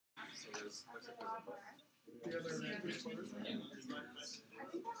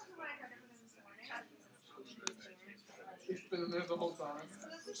It's been there the whole time.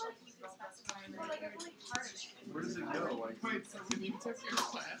 Where does it go? Like, wait, so when you took your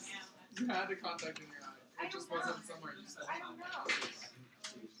class, you had a contact in your eye. It just wasn't somewhere you said. I don't know.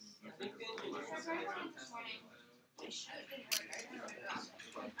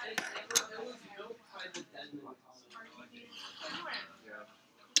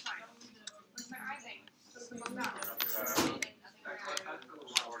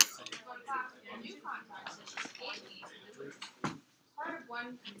 Part of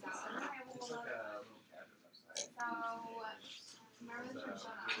one comes out.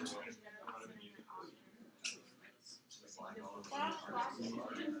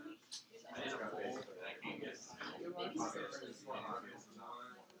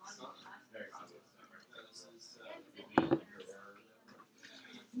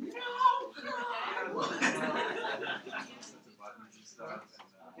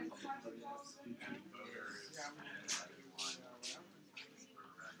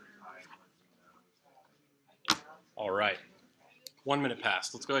 All right, 1 minute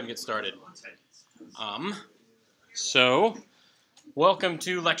passed. Let's go ahead and get started. So, welcome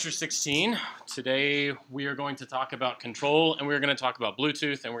to Lecture 16. Today we are going to talk about control, and we're going to talk about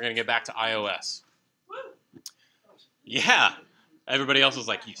Bluetooth, and we're going to get back to iOS. Yeah, everybody else was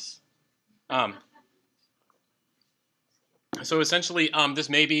like, yes. So essentially,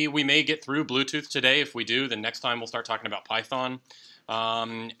 we may get through Bluetooth today. If we do, then next time we'll start talking about Python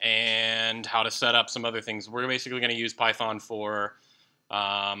and how to set up some other things. We're basically going to use Python for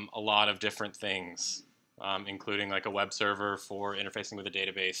a lot of different things, including like a web server for interfacing with a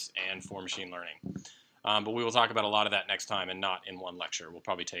database and for machine learning. But we will talk about a lot of that next time and not in one lecture. We'll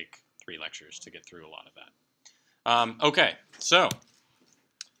probably take 3 lectures to get through a lot of that. Okay, so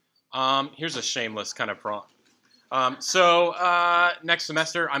here's a shameless kind of prompt. Next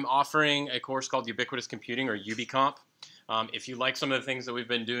semester, I'm offering a course called Ubiquitous Computing, or UbiComp. If you like some of the things that we've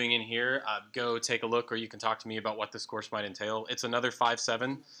been doing in here, go take a look, or you can talk to me about what this course might entail. It's another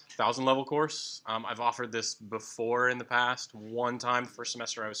 5,700 level course. I've offered this before in the past, one time the first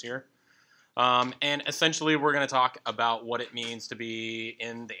semester I was here. And essentially, we're going to talk about what it means to be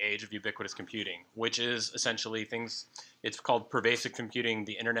in the age of ubiquitous computing, which is essentially things, it's called pervasive computing.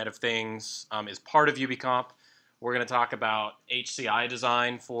 The Internet of Things is part of UbiComp. We're going to talk about HCI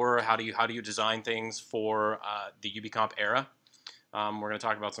design for how do you design things for the UbiComp era. We're going to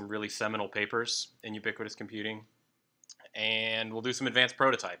talk about some really seminal papers in ubiquitous computing. And we'll do some advanced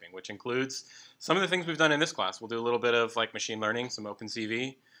prototyping, which includes some of the things we've done in this class. We'll do a little bit of like machine learning, some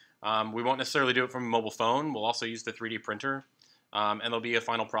OpenCV. We won't necessarily do it from a mobile phone. We'll also use the 3D printer. And there'll be a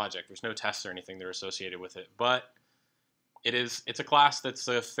final project. There's no tests or anything that are associated with it. But it's a class that's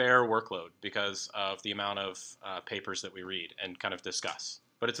a fair workload because of the amount of papers that we read and kind of discuss.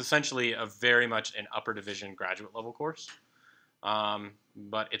 But it's essentially a very much an upper division graduate level course.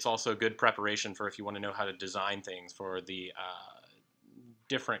 But it's also good preparation for if you want to know how to design things for the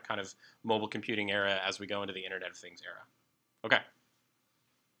different kind of mobile computing era as we go into the Internet of Things era. Okay.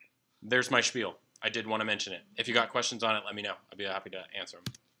 There's my spiel. I did want to mention it. If you got questions on it, let me know. I'd be happy to answer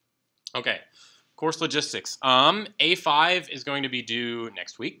them. Okay. Course logistics. A5 is going to be due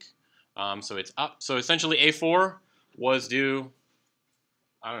next week. So it's up. So essentially A4 was due,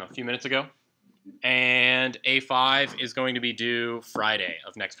 I don't know, a few minutes ago. And A5 is going to be due Friday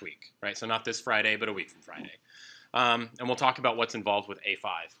of next week, right? So not this Friday, but a week from Friday. And we'll talk about what's involved with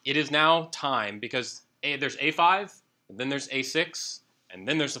A5. It is now time because there's A5, and then there's A6, and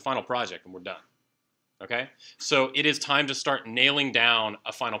then there's the final project, and we're done. Okay? So it is time to start nailing down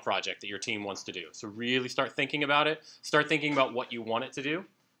a final project that your team wants to do. So really start thinking about it. Start thinking about what you want it to do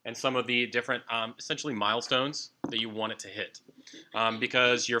and some of the different, essentially, milestones that you want it to hit.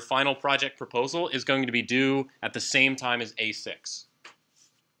 Because your final project proposal is going to be due at the same time as A6.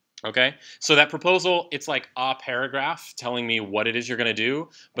 Okay? So that proposal, it's like a paragraph telling me what it is you're going to do,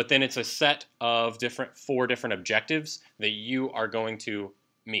 but then it's a set of 4 different objectives that you are going to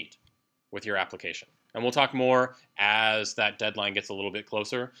meet with your application. And we'll talk more as that deadline gets a little bit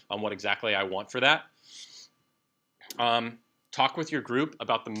closer on what exactly I want for that. Talk with your group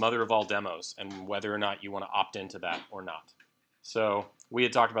about the mother of all demos and whether or not you want to opt into that or not. So we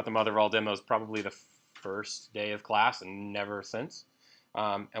had talked about the mother of all demos probably the first day of class and never since.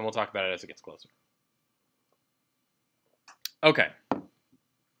 And we'll talk about it as it gets closer. Okay.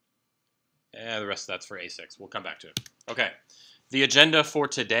 And the rest of that's for A6. We'll come back to it. Okay. The agenda for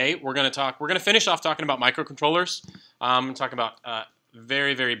today, we're going to finish off talking about microcontrollers. Talk about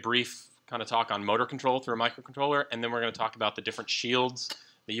very, very brief kind of talk on motor control through a microcontroller, and then we're going to talk about the different shields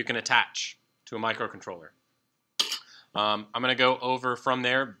that you can attach to a microcontroller. I'm going to go over from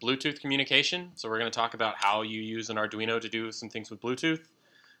there Bluetooth communication. So we're going to talk about how you use an Arduino to do some things with Bluetooth.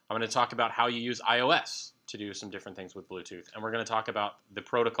 I'm going to talk about how you use iOS to do some different things with Bluetooth. And we're going to talk about the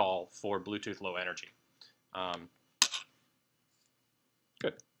protocol for Bluetooth Low Energy.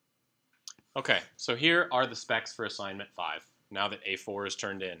 Good. Okay, so here are the specs for assignment 5, now that A4 is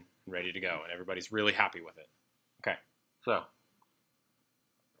turned in and ready to go, and everybody's really happy with it. Okay, so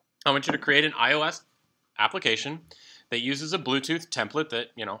I want you to create an iOS application that uses a Bluetooth template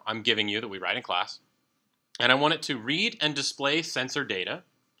that, I'm giving you that we write in class. And I want it to read and display sensor data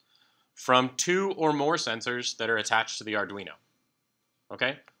from 2 or more sensors that are attached to the Arduino.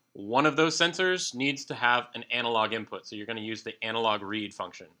 Okay? One of those sensors needs to have an analog input, so you're going to use the analog read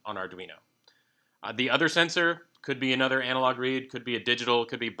function on Arduino. The other sensor could be another analog read, could be a digital,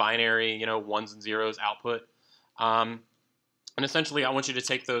 could be binary, ones and zeros output. And essentially, I want you to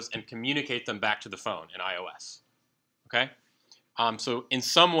take those and communicate them back to the phone in iOS. Okay? So in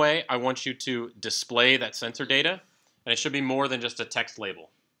some way, I want you to display that sensor data, and it should be more than just a text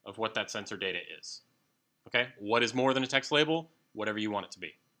label of what that sensor data is. Okay? What is more than a text label? Whatever you want it to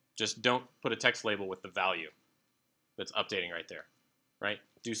be. Just don't put a text label with the value that's updating right there. Right?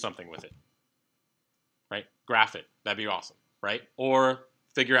 Do something with it. Right? Graph it. That'd be awesome. Right? Or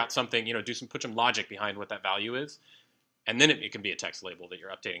figure out something, put some logic behind what that value is, and then it can be a text label that you're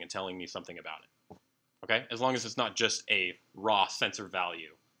updating and telling me something about it. Okay? As long as it's not just a raw sensor value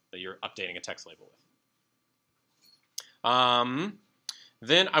that you're updating a text label with.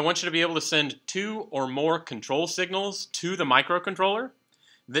 Then I want you to be able to send 2 or more control signals to the microcontroller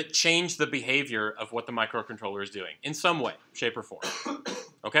that change the behavior of what the microcontroller is doing in some way, shape, or form.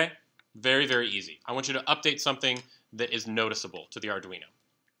 Okay? Very, very easy. I want you to update something that is noticeable to the Arduino.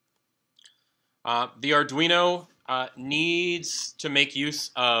 The Arduino needs to make use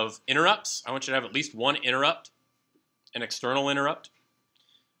of interrupts. I want you to have at least one interrupt, an external interrupt.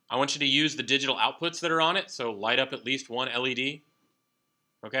 I want you to use the digital outputs that are on it, so light up at least one LED.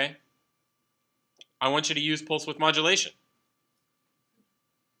 Okay? I want you to use pulse width modulation.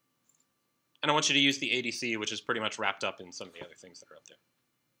 And I want you to use the ADC, which is pretty much wrapped up in some of the other things that are up there.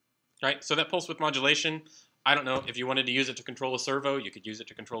 All right? So that pulse width modulation, I don't know, if you wanted to use it to control a servo, you could use it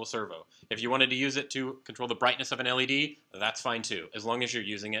to control a servo. If you wanted to use it to control the brightness of an LED, that's fine too, as long as you're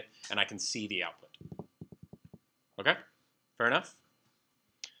using it and I can see the output. Okay? Fair enough?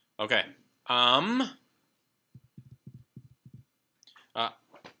 Okay.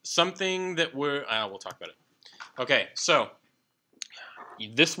 Something that we'll talk about it. Okay, so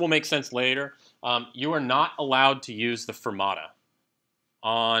this will make sense later. You are not allowed to use the fermata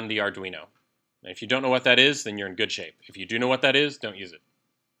on the Arduino. If you don't know what that is, then you're in good shape. If you do know what that is, don't use it.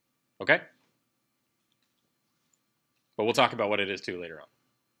 Okay? But we'll talk about what it is too later on.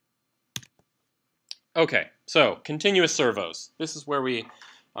 Okay, so continuous servos. This is where we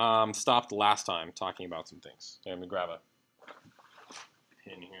stopped last time talking about some things. So let me grab a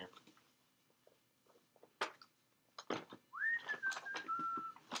pin here.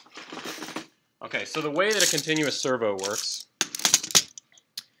 Okay, so the way that a continuous servo works,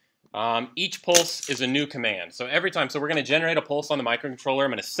 each pulse is a new command. So every time, so we're going to generate a pulse on the microcontroller.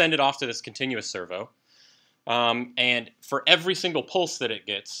 I'm going to send it off to this continuous servo. And for every single pulse that it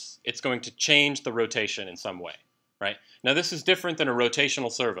gets, it's going to change the rotation in some way. Right? Now this is different than a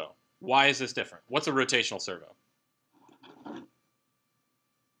rotational servo. Why is this different? What's a rotational servo?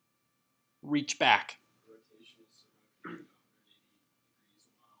 Reach back.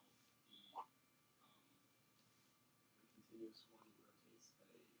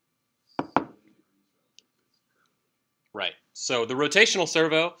 Right. So the rotational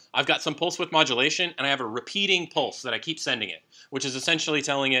servo, I've got some pulse width modulation, and I have a repeating pulse that I keep sending it, which is essentially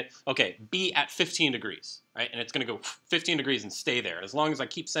telling it, okay, be at 15 degrees, right? And it's going to go 15 degrees and stay there. And as long as I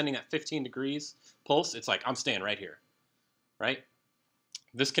keep sending that 15 degrees pulse, it's like, I'm staying right here, right?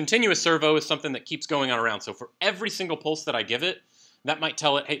 This continuous servo is something that keeps going on around. So for every single pulse that I give it, that might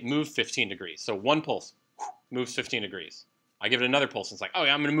tell it, hey, move 15 degrees. So one pulse moves 15 degrees. I give it another pulse, and it's like, oh,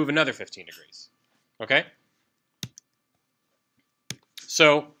 yeah, I'm going to move another 15 degrees, okay?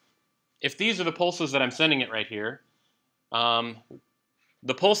 So if these are the pulses that I'm sending it right here,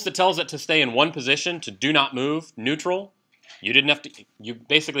 the pulse that tells it to stay in one position, to do not move, neutral, you didn't have to,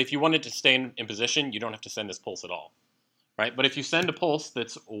 basically, if you wanted to stay in position, you don't have to send this pulse at all, right? But if you send a pulse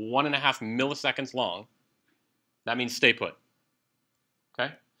that's 1.5 milliseconds long, that means stay put,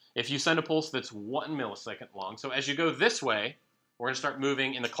 okay? If you send a pulse that's 1 millisecond long, so as you go this way, we're going to start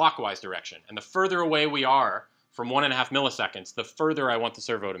moving in the clockwise direction. And the further away we are from 1.5 milliseconds, the further I want the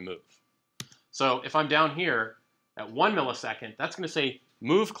servo to move. So if I'm down here at 1 millisecond, that's going to say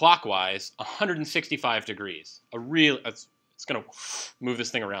move clockwise 165 degrees. It's going to move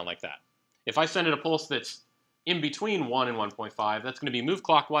this thing around like that. If I send it a pulse that's in between 1 and 1.5, that's going to be move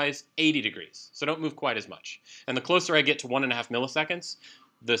clockwise 80 degrees. So don't move quite as much. And the closer I get to 1.5 milliseconds,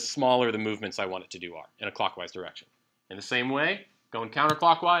 the smaller the movements I want it to do are in a clockwise direction. In the same way, going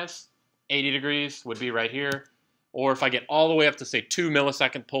counterclockwise, 80 degrees would be right here. Or if I get all the way up to, say, 2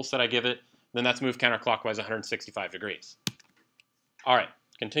 millisecond pulse that I give it, then that's move counterclockwise 165 degrees. All right,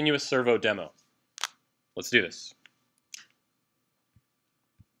 continuous servo demo. Let's do this.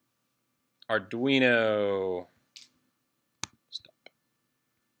 Arduino. Stop.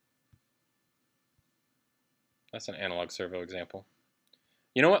 That's an analog servo example.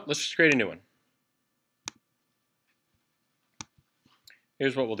 You know what? Let's just create a new one.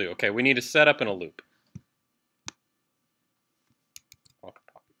 Here's what we'll do. Okay, we need a setup and a loop.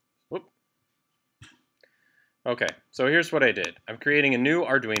 Whoop. Okay, so here's what I did. I'm creating a new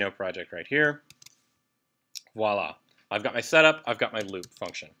Arduino project right here. Voila. I've got my setup, I've got my loop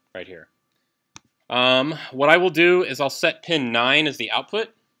function right here. What I will do is I'll set pin 9 as the output,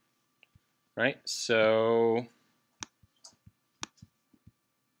 right? So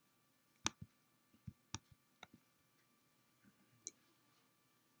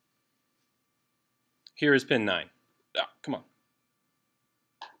here is pin 9. Ah, come on.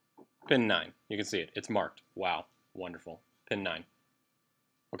 Pin 9. You can see it. It's marked. Wow. Wonderful. Pin 9.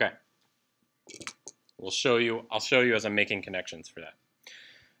 Okay. I'll show you as I'm making connections for that.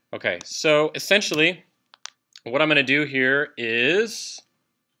 Okay, so essentially, what I'm going to do here is,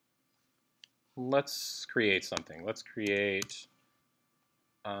 let's create something. Let's create,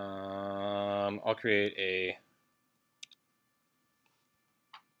 I'll create a,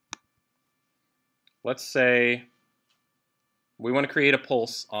 let's say we want to create a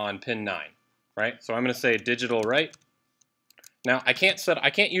pulse on pin 9, right? So I'm going to say digital write. Now I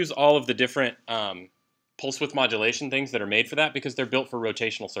can't use all of the different pulse width modulation things that are made for that because they're built for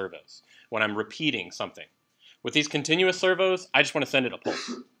rotational servos when I'm repeating something. With these continuous servos, I just want to send it a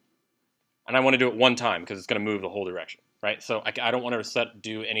pulse. And I want to do it one time because it's going to move the whole direction, right? So I don't want to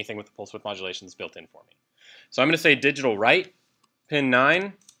do anything with the pulse width modulation that's built in for me. So I'm going to say digital write, pin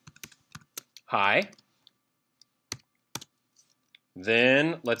 9, high.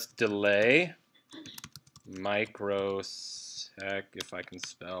 Then let's delay microsec, if I can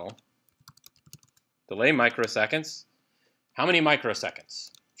spell. Delay microseconds. How many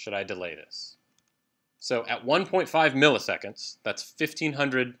microseconds should I delay this? So at 1.5 milliseconds, that's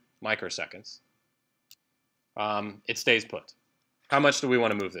 1,500 microseconds, it stays put. How much do we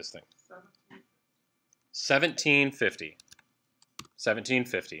want to move this thing? 1750.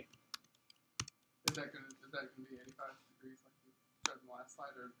 1750. Is that going to be 85 degrees like we showed in the last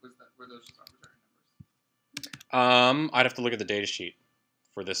slide, or were those just arbitrary numbers? I'd have to look at the data sheet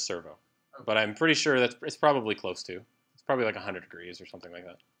for this servo. Okay. But I'm pretty sure that it's probably close to. It's probably like 100 degrees or something like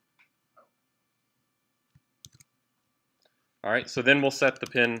that. All right, so then we'll set the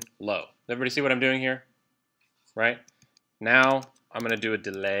pin low. Everybody see what I'm doing here? Right? Now I'm going to do a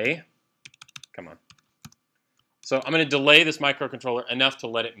delay. Come on. So I'm going to delay this microcontroller enough to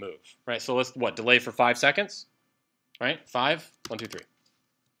let it move. Right? So let's, delay for 5 seconds? Right? 5, 1, 2, 3.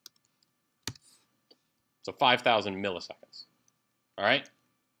 So 5,000 milliseconds. All right?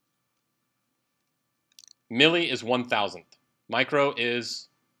 Milli is 1,000th. Micro is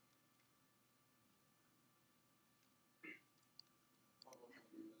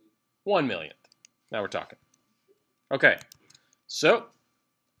 1 millionth. Now we're talking. Okay. So,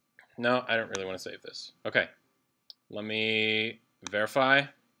 no, I don't really want to save this. Okay. Let me verify.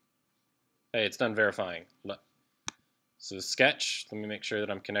 Hey, it's done verifying. So sketch. Let me make sure that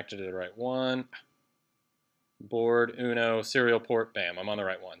I'm connected to the right one. Board, Uno, serial port, bam, I'm on the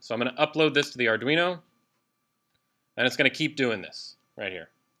right one. So I'm going to upload this to the Arduino. And it's going to keep doing this right here.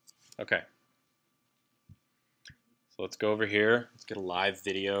 Okay. So let's go over here. Let's get a live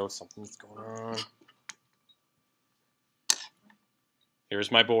video of something that's going on.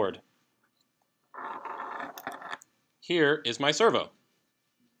 Here's my board. Here is my servo.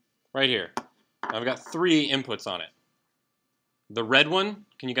 Right here. I've got 3 inputs on it. The red one,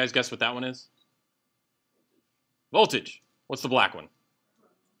 can you guys guess what that one is? Voltage. What's the black one?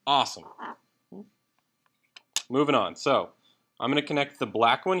 Awesome. Moving on. So I'm going to connect the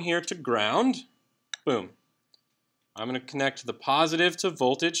black one here to ground. Boom. I'm going to connect the positive to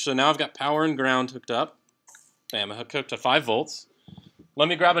voltage. So now I've got power and ground hooked up. Bam, I hooked up to 5 volts. Let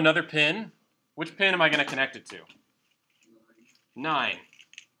me grab another pin. Which pin am I going to connect it to? 9.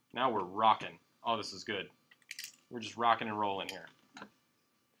 Now we're rocking. Oh, this is good. We're just rocking and rolling here.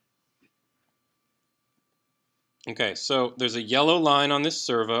 Okay, so there's a yellow line on this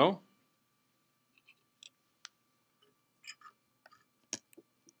servo.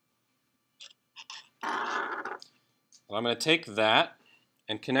 Well, I'm going to take that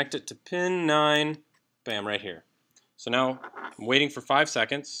and connect it to pin 9, bam, right here. So now I'm waiting for 5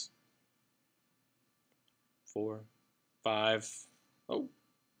 seconds. 4, 5,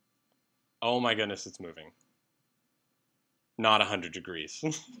 oh my goodness, it's moving. Not 100 degrees.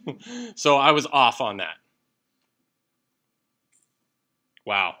 So I was off on that.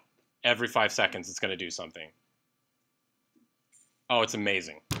 Wow, every 5 seconds it's going to do something. Oh, it's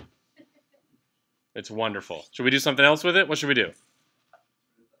amazing. It's wonderful. Should we do something else with it? What should we do?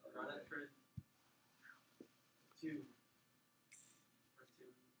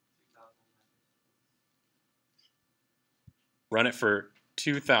 Run it for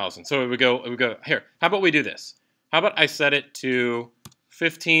 2,000. So we go here. How about we do this? How about I set it to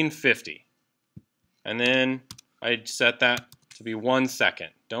 1550, and then I set that to be 1 second.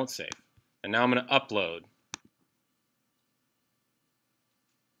 Don't save. And now I'm going to upload.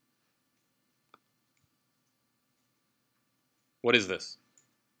 What is this?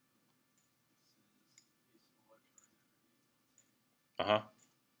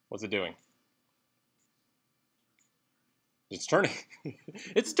 What's it doing? It's turning.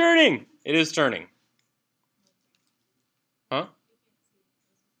 It's turning. It is turning. Huh?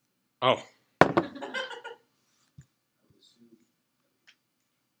 Oh.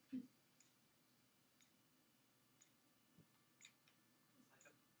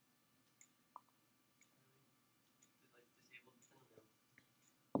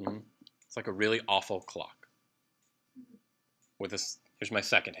 It's like a really awful clock. With this, here's my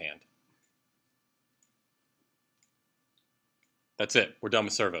second hand. That's it. We're done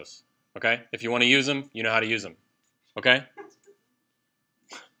with servos. Okay? If you want to use them, you know how to use them. Okay?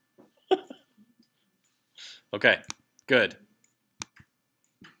 Okay. Good.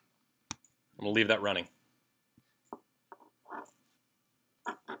 I'm going to leave that running.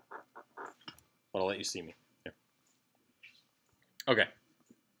 But I'll let you see me. Here. Okay.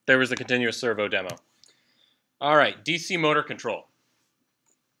 There was the continuous servo demo. All right. DC motor control.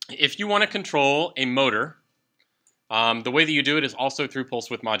 If you want to control a motor, the way that you do it is also through pulse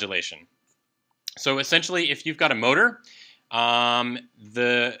width modulation. So essentially, if you've got a motor,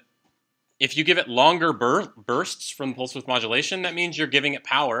 if you give it longer bursts from pulse width modulation, that means you're giving it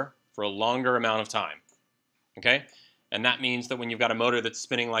power for a longer amount of time. Okay? And that means that when you've got a motor that's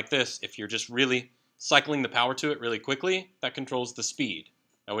spinning like this, if you're just really cycling the power to it really quickly, that controls the speed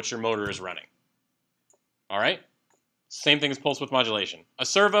at which your motor is running. All right? Same thing as pulse width modulation. A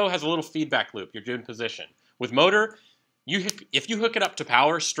servo has a little feedback loop. You're in position. With motor, if you hook it up to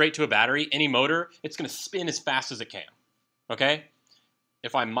power straight to a battery, any motor, it's going to spin as fast as it can. Okay?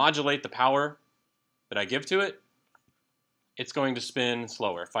 If I modulate the power that I give to it, it's going to spin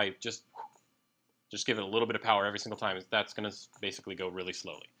slower. If I just give it a little bit of power every single time, that's going to basically go really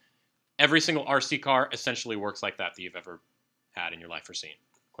slowly. Every single RC car essentially works like that you've ever had in your life or seen.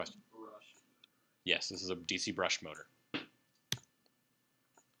 Question? Yes, this is a DC brush motor.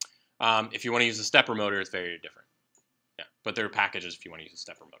 If you want to use a stepper motor, it's very different. Yeah, but there are packages if you want to use a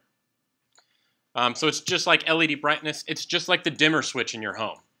stepper motor. So it's just like LED brightness. It's just like the dimmer switch in your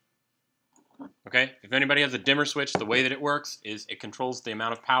home. Okay? If anybody has a dimmer switch, the way that it works is it controls the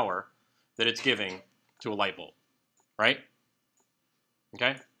amount of power that it's giving to a light bulb. Right?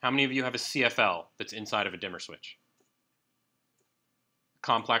 Okay? How many of you have a CFL that's inside of a dimmer switch?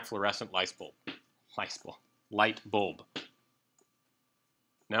 Complex fluorescent light bulb. Light bulb.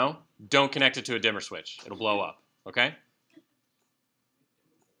 No? Don't connect it to a dimmer switch. It'll blow up. Okay?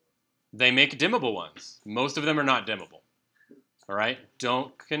 They make dimmable ones. Most of them are not dimmable. All right?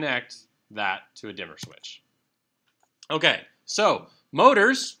 Don't connect that to a dimmer switch. Okay, so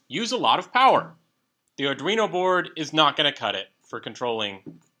motors use a lot of power. The Arduino board is not going to cut it for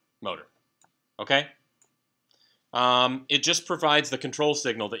controlling motor. Okay? It just provides the control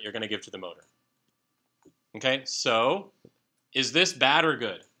signal that you're going to give to the motor. Okay, so is this bad or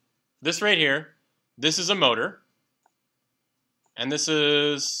good? This right here, this is a motor. And this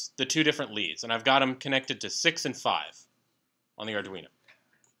is the two different leads. And I've got them connected to 6 and 5 on the Arduino.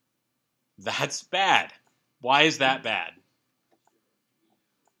 That's bad. Why is that bad?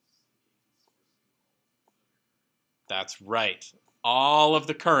 That's right. All of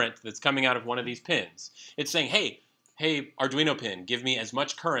the current that's coming out of one of these pins. It's saying, hey, Arduino pin, give me as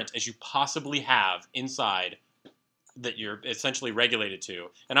much current as you possibly have inside that you're essentially regulated to.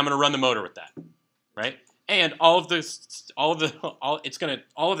 And I'm going to run the motor with that. Right? And all of that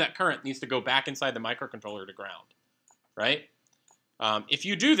current needs to go back inside the microcontroller to ground, right? If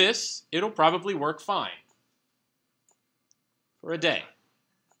you do this, it'll probably work fine. for a day,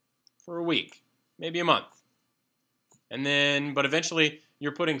 for a week, maybe a month. And then, but eventually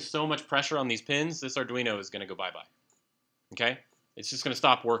you're putting so much pressure on these pins, this Arduino is going to go bye-bye. Okay? It's just going to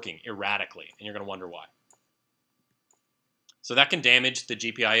stop working erratically, and you're going to wonder why. So that can damage the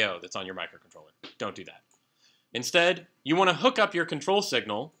GPIO that's on your microcontroller. Don't do that. Instead, you want to hook up your control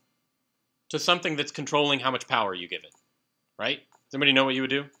signal to something that's controlling how much power you give it. Right? Does anybody know what you would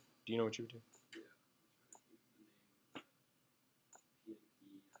do? Do you know what you would do?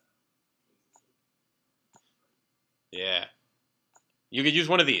 Yeah. You could use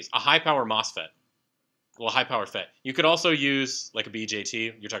one of these, a high-power MOSFET. Well, a high-power FET. You could also use, like a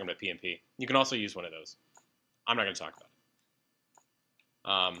BJT. You're talking about PNP. You can also use one of those. I'm not going to talk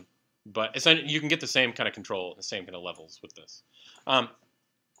about it. But essentially, you can get the same kind of control, the same kind of levels with this.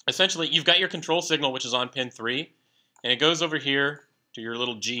 Essentially, you've got your control signal, which is on pin 3, and it goes over here to your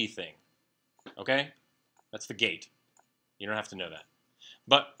little G thing. Okay? That's the gate. You don't have to know that.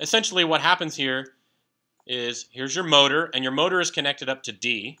 But essentially, what happens here is here's your motor, and your motor is connected up to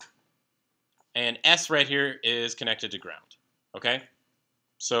D, and S right here is connected to ground. Okay?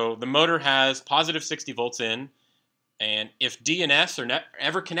 So the motor has positive 60 volts in, and if D and S are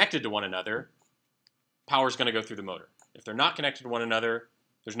ever connected to one another, power is going to go through the motor. If they're not connected to one another,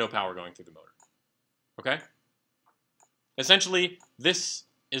 there's no power going through the motor. Okay? Essentially, this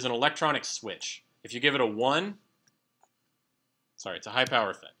is an electronic switch. If you give it a 1, sorry, it's a high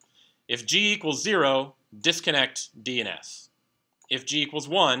power FET. If G equals 0, disconnect D and S. If G equals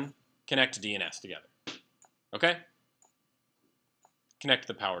 1, connect D and S together. Okay? Connect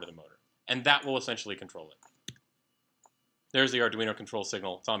the power to the motor. And that will essentially control it. There's the Arduino control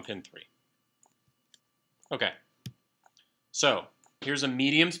signal. It's on pin 3. Okay. So, here's a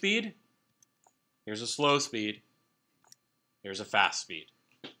medium speed. Here's a slow speed. Here's a fast speed.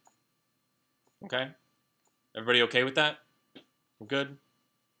 Okay? Everybody okay with that? We're good?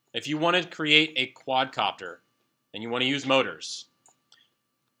 If you want to create a quadcopter and you want to use motors,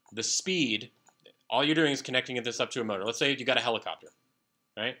 the speed, all you're doing is connecting this up to a motor. Let's say you got a helicopter,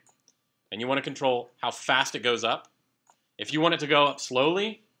 right? And you want to control how fast it goes up. If you want it to go up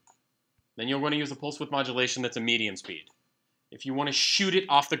slowly, then you'll want to use a pulse width modulation that's a medium speed. If you want to shoot it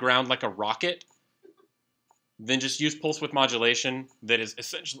off the ground like a rocket, then just use pulse width modulation that is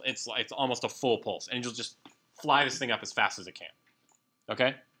essentially, it's almost a full pulse. And you'll just fly this thing up as fast as it can.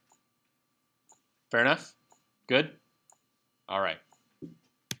 Okay? Fair enough? Good? All right.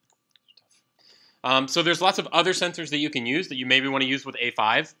 So there's lots of other sensors that you can use that you maybe want to use with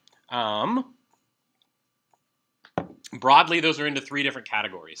A5. Broadly, those are into 3 different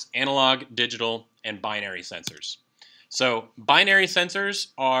categories: analog, digital, and binary sensors. So binary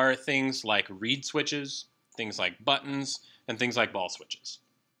sensors are things like reed switches, things like buttons, and things like ball switches.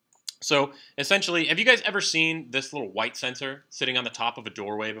 So essentially, have you guys ever seen this little white sensor sitting on the top of a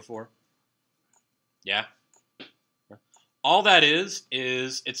doorway before? Yeah? All that is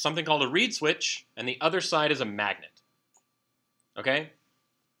it's something called a reed switch, and the other side is a magnet. Okay?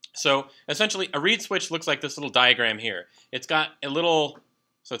 So essentially, a reed switch looks like this little diagram here. It's got a little,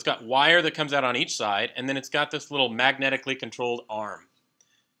 so it's got wire that comes out on each side, and then it's got this little magnetically controlled arm.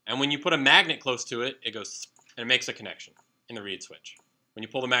 And when you put a magnet close to it, it goes, and it makes a connection in the reed switch. When you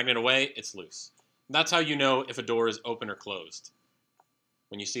pull the magnet away, it's loose. That's how you know if a door is open or closed,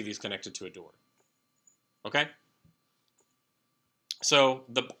 when you see these connected to a door. Okay? So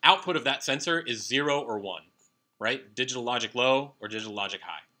the output of that sensor is 0 or 1, right? Digital logic low or digital logic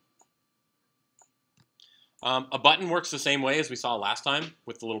high. A button works the same way as we saw last time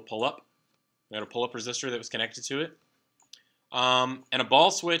with the little pull-up. We had a pull-up resistor that was connected to it. And a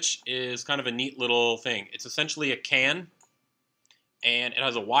ball switch is kind of a neat little thing. It's essentially a can, and it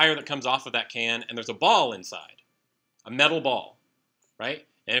has a wire that comes off of that can, and there's a ball inside, a metal ball, right?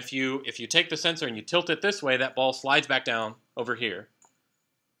 And if you take the sensor and you tilt it this way, that ball slides back down over here.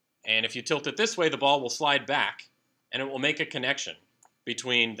 And if you tilt it this way, the ball will slide back, and it will make a connection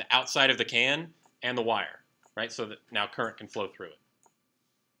between the outside of the can and the wire, right? So that now current can flow through it.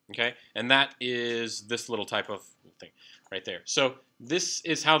 Okay? And that is this little type of thing right there. So this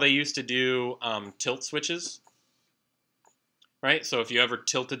is how they used to do tilt switches, right? So if you ever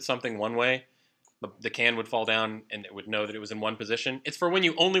tilted something one way, the can would fall down and it would know that it was in one position. It's for when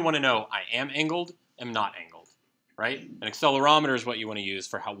you only want to know, I am angled, am not angled, right? An accelerometer is what you want to use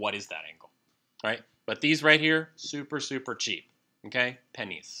for what is that angle, right? But these right here, super, super cheap, okay?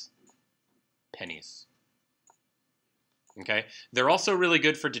 Pennies. Pennies. Okay? They're also really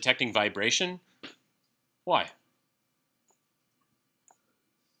good for detecting vibration. Why?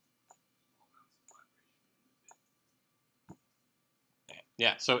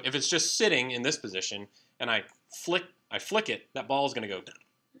 Yeah, so if it's just sitting in this position and I flick I flick it, that ball is going to go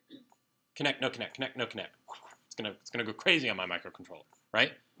connect, no connect, connect, no connect. It's gonna go crazy on my microcontroller,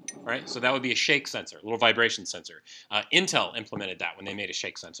 right? All right, so that would be a shake sensor, a little vibration sensor. Intel implemented that when they made a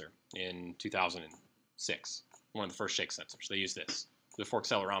shake sensor in 2006. One of the first shake sensors. They used this. Before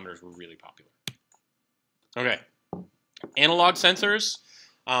accelerometers were really popular. Okay, analog sensors.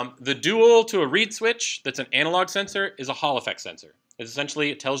 The dual to a reed switch that's an analog sensor is a Hall effect sensor.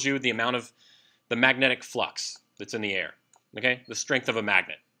 It tells you the amount of the magnetic flux that's in the air, okay? The strength of a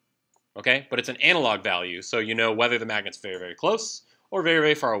magnet, okay? But it's an analog value, so you know whether the magnet's very, very close or very,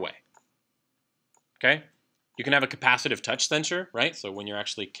 very far away, okay? You can have a capacitive touch sensor, right? So when you're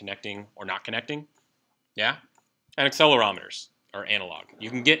actually connecting or not connecting, yeah? And accelerometers are analog. You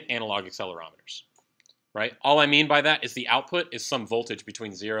can get analog accelerometers, right? All I mean by that is the output is some voltage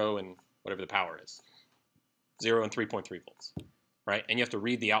between 0 and whatever the power is. 0 and 3.3 volts, right? And you have to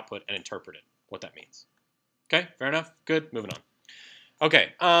read the output and interpret it, what that means. Okay, fair enough? Good, moving on.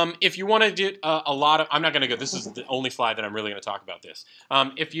 Okay, if you want to do a lot of, I'm not going to go, this is the only slide that I'm really going to talk about this.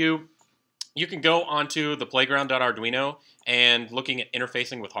 If you can go onto the playground.arduino and looking at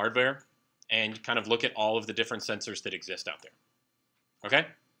interfacing with hardware and kind of look at all of the different sensors that exist out there. Okay?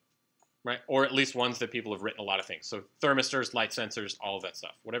 Right? Or at least ones that people have written a lot of things. So thermistors, light sensors, all of that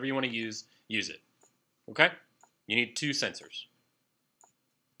stuff. Whatever you want to use it. Okay? You need 2 sensors.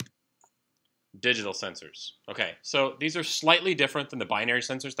 Digital sensors. Okay, so these are slightly different than the binary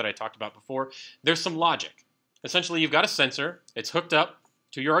sensors that I talked about before. There's some logic. Essentially, you've got a sensor. It's hooked up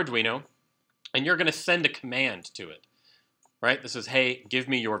to your Arduino, and you're going to send a command to it. Right? This is, hey, give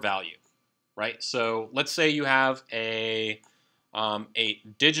me your value. Right? So let's say you have a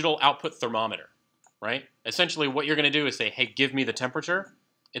digital output thermometer. Right? Essentially, what you're going to do is say, hey, give me the temperature.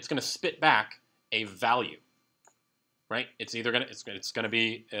 It's going to spit back a value. Right? It's either going to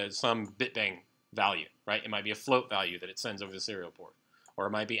be some bit bang value, right? It might be a float value that it sends over the serial port, or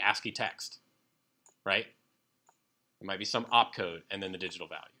it might be ASCII text, right? It might be some opcode and then the digital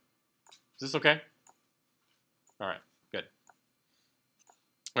value. Is this okay? All right, good.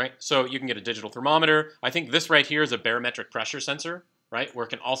 All right, so you can get a digital thermometer. I think this right here is a barometric pressure sensor, right? Where it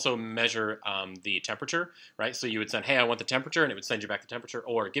can also measure the temperature, right? So you would send, hey, I want the temperature, and it would send you back the temperature,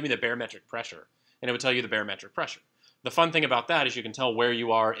 or give me the barometric pressure, and it would tell you the barometric pressure. The fun thing about that is you can tell where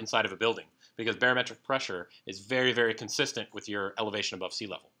you are inside of a building because barometric pressure is very, very consistent with your elevation above sea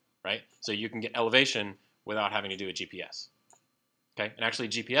level, right? So you can get elevation without having to do a GPS, okay? And actually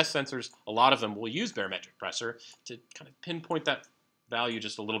GPS sensors, a lot of them will use barometric pressure to kind of pinpoint that value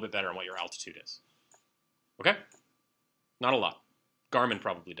just a little bit better on what your altitude is, okay? Not a lot. Garmin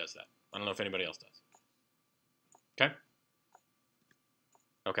probably does that. I don't know if anybody else does, okay?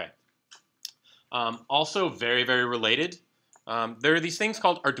 Okay. Also very, very related, there are these things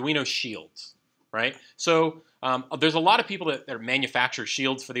called Arduino shields, right? So there's a lot of people that manufacture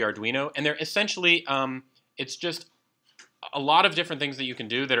shields for the Arduino, and they're essentially, it's just a lot of different things that you can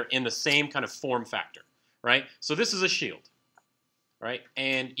do that are in the same kind of form factor, right? So this is a shield, right?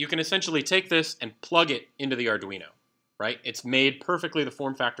 And you can essentially take this and plug it into the Arduino, right? It's made perfectly the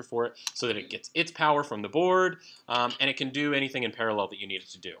form factor for it so that it gets its power from the board, and it can do anything in parallel that you need it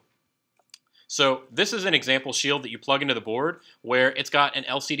to do. So this is an example shield that you plug into the board where it's got an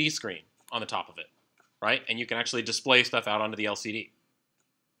LCD screen on the top of it, right? And you can actually display stuff out onto the LCD,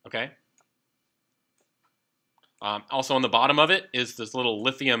 okay? Also on the bottom of it is this little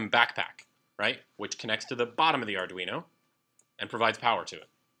lithium backpack, right? Which connects to the bottom of the Arduino and provides power to it,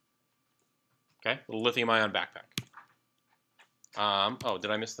 okay? Little lithium ion backpack. Oh,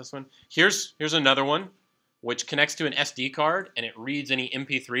 did I miss this one? Here's another one, which connects to an SD card, and it reads any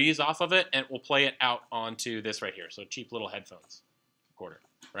MP3s off of it, and it will play it out onto this right here. So cheap little headphones recorder,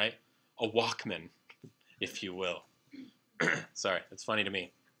 right? A Walkman, if you will. Sorry, that's funny to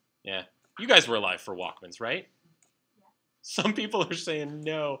me. Yeah. You guys were alive for Walkmans, right? Yeah. Some people are saying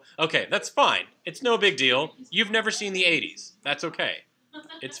no. Okay, that's fine. It's no big deal. You've never seen the 80s. That's okay.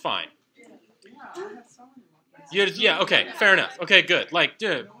 It's fine. Yeah, okay, fair enough. Okay, good. Like,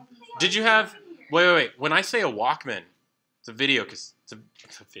 dude, did you have... Wait. When I say a Walkman, it's a video, because it's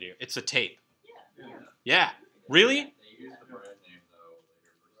a video. It's a tape. Yeah. Really? They use the brand name, though,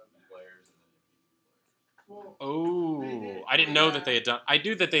 later for CD players and then Oh, I didn't know that they had done... I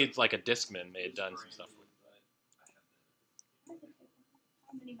knew that they, like a Discman, they had done some stuff with.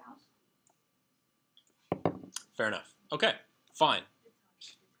 Fair enough. Okay, fine.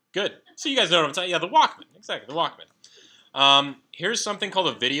 Good. So you guys know what I'm talking about. Yeah, the Walkman. Exactly, the Walkman. Here's something called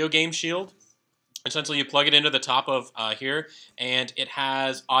a video game shield. Essentially, you plug it into the top of here, and it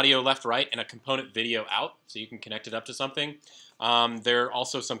has audio left, right, and a component video out, so you can connect it up to something. There are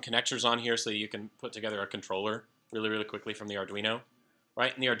also some connectors on here so you can put together a controller really, really quickly from the Arduino,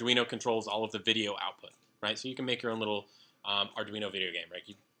 right? And the Arduino controls all of the video output, right? So you can make your own little Arduino video game, right?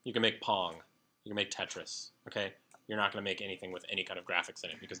 You can make Pong. You can make Tetris, okay? You're not going to make anything with any kind of graphics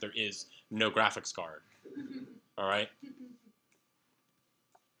in it because there is no graphics card, all right?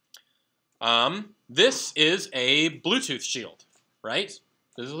 This is a Bluetooth shield, right?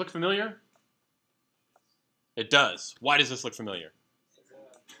 Does this look familiar? It does. Why does this look familiar?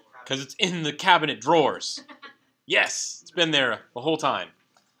 Because it's in the cabinet drawers. Yes, it's been there the whole time,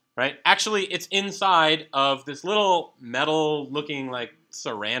 right? Actually, it's inside of this little metal-looking, like,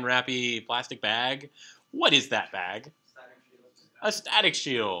 saran-wrappy plastic bag. What is that bag? A static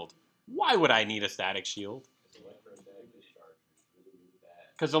shield. Why would I need a static shield?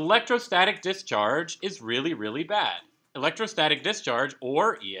 Because electrostatic discharge is really, really bad. Electrostatic discharge,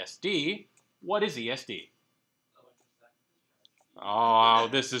 or ESD, what is ESD? Oh,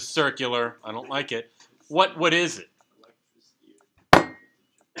 this is circular. I don't like it. What is it?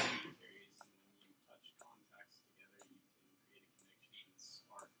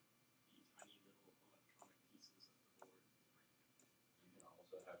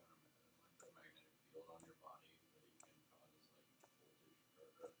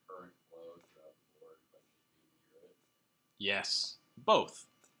 Yes, both.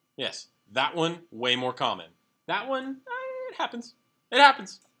 Yes, that one, way more common. That one, it happens. It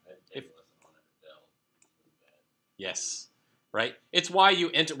happens. Yes, right? It's why you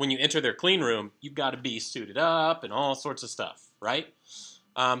enter, when you enter their clean room, you've got to be suited up and all sorts of stuff, right?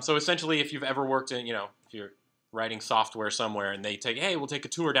 So essentially, if you've ever worked in, if you're writing software somewhere and they take, hey, we'll take a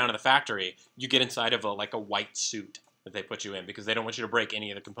tour down to the factory, you get inside of like a white suit that they put you in because they don't want you to break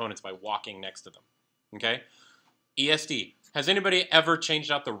any of the components by walking next to them, okay? ESD. Has anybody ever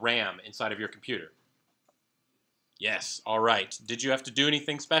changed out the RAM inside of your computer? Yes. All right. Did you have to do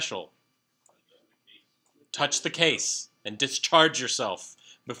anything special? Touch the case and discharge yourself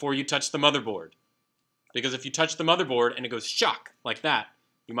before you touch the motherboard. Because if you touch the motherboard and it goes shock like that,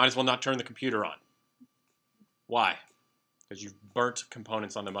 you might as well not turn the computer on. Why? Because you've burnt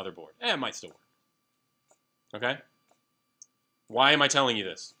components on the motherboard. It might still work. Okay? Why am I telling you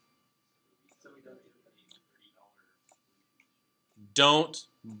this? Don't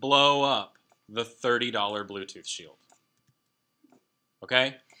blow up the $30 Bluetooth shield.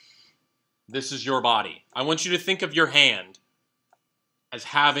 Okay? This is your body. I want you to think of your hand as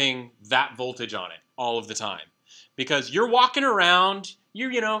having that voltage on it all of the time. Because you're walking around,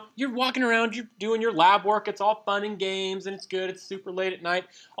 you're doing your lab work, it's all fun and games, and it's good, it's super late at night.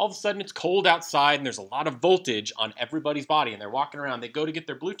 All of a sudden, it's cold outside, and there's a lot of voltage on everybody's body, and they're walking around, they go to get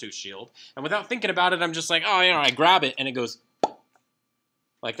their Bluetooth shield, and without thinking about it, I'm just like, I grab it, and it goes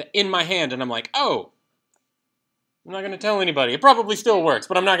like that in my hand, and I'm like, oh, I'm not going to tell anybody. It probably still works,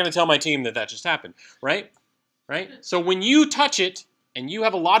 but I'm not going to tell my team that just happened, right? Right? So when you touch it and you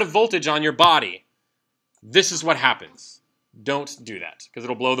have a lot of voltage on your body, this is what happens. Don't do that because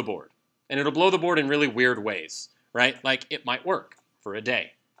it'll blow the board. And it'll blow the board in really weird ways, right? Like it might work for a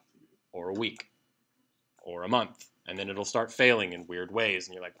day or a week or a month, and then it'll start failing in weird ways,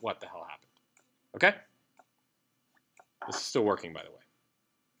 and you're like, what the hell happened? Okay? This is still working, by the way.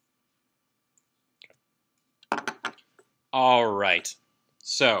 All right,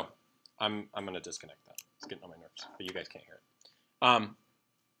 so I'm going to disconnect that. It's getting on my nerves, but you guys can't hear it.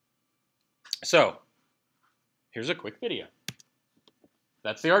 So here's a quick video.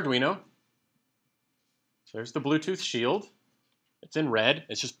 That's the Arduino. There's the Bluetooth shield. It's in red.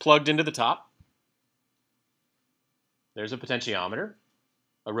 It's just plugged into the top. There's a potentiometer,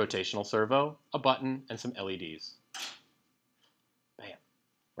 a rotational servo, a button, and some LEDs. Bam.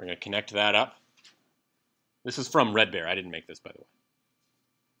 We're going to connect that up. This is from Red Bear. I didn't make this, by the way.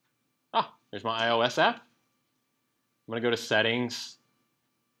 Ah, there's my iOS app. I'm going to go to Settings,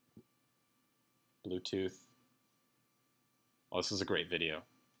 Bluetooth. Oh, this is a great video.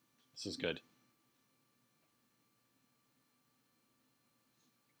 This is good.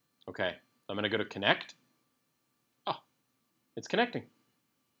 Okay, I'm going to go to Connect. Oh, it's connecting.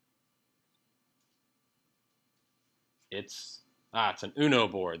 It's an Uno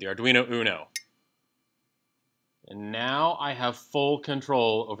board, the Arduino Uno. And now I have full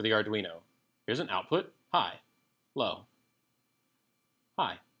control over the Arduino. Here's an output, high, low,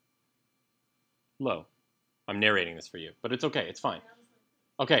 high, low. I'm narrating this for you, but it's okay, it's fine.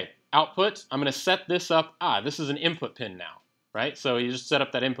 Okay, output, I'm gonna set this up. This is an input pin now, right? So you just set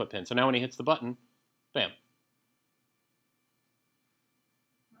up that input pin. So now when he hits the button, bam.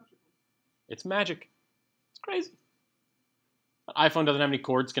 It's magic. It's crazy. iPhone doesn't have any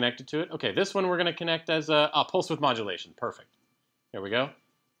cords connected to it. Okay, this one we're going to connect as a pulse width modulation. Perfect. There we go.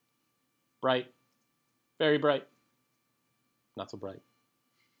 Bright. Very bright. Not so bright.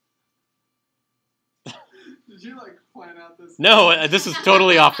 Did you like plan out this? No, this is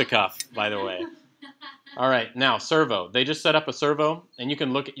totally off the cuff, by the way. All right, now servo. They just set up a servo, and you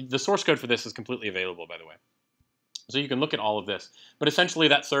can look at the source code for this is completely available, by the way. So you can look at all of this. But essentially,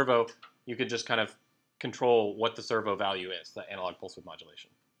 that servo, you could just kind of control what the servo value is, the analog pulse width modulation.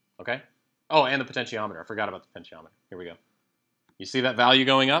 Okay? Oh, and the potentiometer. I forgot about the potentiometer. Here we go. You see that value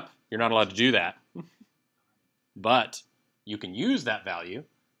going up? You're not allowed to do that. But you can use that value.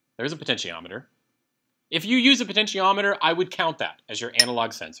 There's a potentiometer. If you use a potentiometer, I would count that as your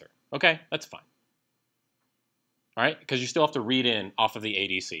analog sensor. Okay? That's fine. All right? Because you still have to read in off of the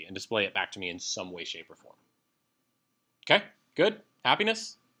ADC and display it back to me in some way, shape, or form. Okay? Good?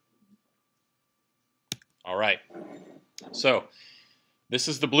 Happiness? All right. So this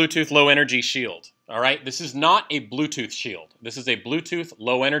is the Bluetooth low energy shield. All right? This is not a Bluetooth shield. This is a Bluetooth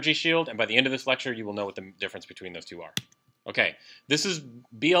low energy shield, and by the end of this lecture, you will know what the difference between those two are. Okay. This is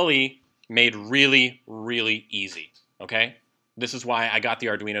BLE made really, really easy. Okay? This is why I got the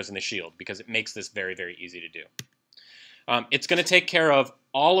Arduinos and the shield, because it makes this very, very easy to do. It's going to take care of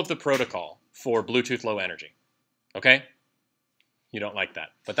all of the protocol for Bluetooth low energy. Okay? You don't like that,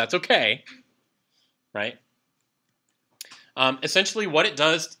 but that's okay, right? Essentially what it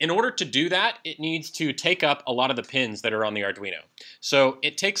does, in order to do that, it needs to take up a lot of the pins that are on the Arduino. So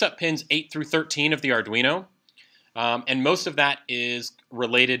it takes up pins 8 through 13 of the Arduino, and most of that is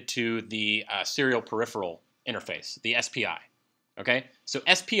related to the serial peripheral interface, the SPI. Okay? So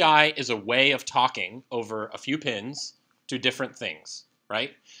SPI is a way of talking over a few pins to different things,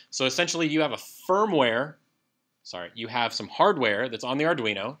 right? So essentially you have a firmware, you have some hardware that's on the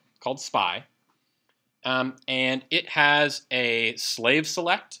Arduino called SPI, and it has a slave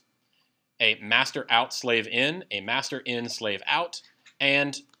select, a master out slave in, a master in slave out,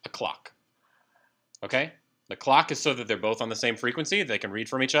 and a clock. Okay? The clock is so that they're both on the same frequency, they can read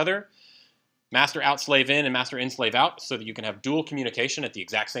from each other. Master out slave in and master in slave out so that you can have dual communication at the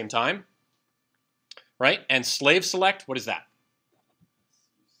exact same time. Right? And slave select, what is that?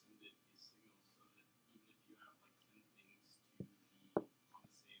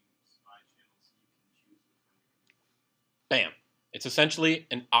 Bam. It's essentially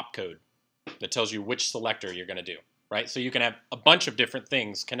an opcode that tells you which selector you're going to do, right? So you can have a bunch of different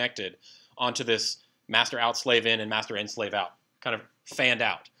things connected onto this master out slave in and master in slave out, kind of fanned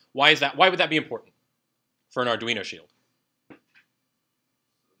out. Why is that? Why would that be important for an Arduino shield?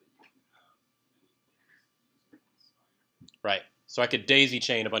 Right. So I could daisy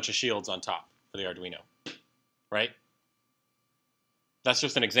chain a bunch of shields on top for the Arduino, right? That's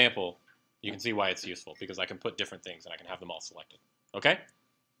just an example. You can see why it's useful, because I can put different things and I can have them all selected. Okay?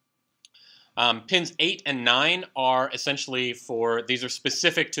 Pins 8 and 9 are essentially for, these are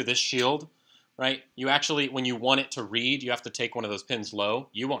specific to this shield, right? You actually, when you want it to read, you have to take one of those pins low.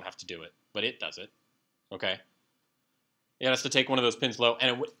 You won't have to do it, but it does it. Okay? It has to take one of those pins low,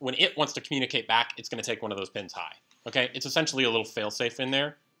 and when it wants to communicate back, it's going to take one of those pins high. Okay? It's essentially a little fail-safe in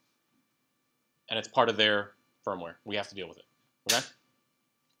there, and it's part of their firmware. We have to deal with it. Okay?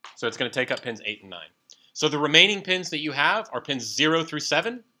 So it's going to take up pins 8 and 9. So the remaining pins that you have are pins 0 through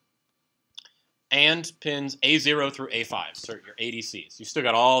 7 and pins A0 through A5, so your ADCs. You still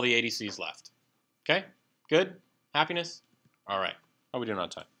got all the ADCs left. Okay? Good? Happiness? All right. How are we doing on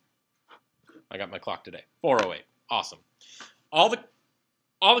time? I got my clock today. 4:08. Awesome. All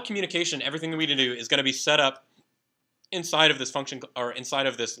the communication, everything that we do is going to be set up inside of this function, or inside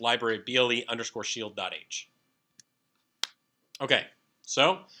of this library ble_shield.h. Okay.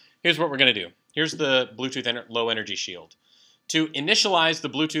 So here's what we're going to do. Here's the Bluetooth low energy shield. To initialize the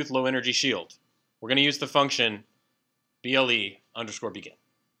Bluetooth low energy shield, we're going to use the function ble_begin.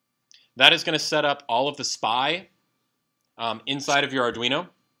 That is going to set up all of the SPI inside of your Arduino,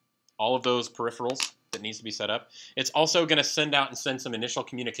 all of those peripherals that needs to be set up. It's also going to send out and send some initial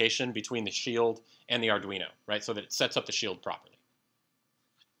communication between the shield and the Arduino, right, so that it sets up the shield properly.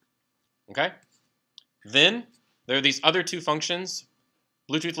 Okay? Then there are these other two functions,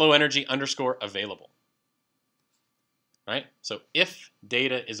 Bluetooth low energy _available. Right? So if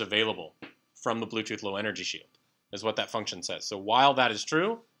data is available from the Bluetooth low energy shield is what that function says. So while that is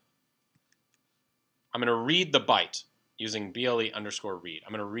true, I'm going to read the byte using ble_read.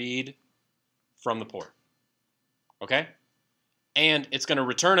 I'm going to read from the port. Okay? And it's going to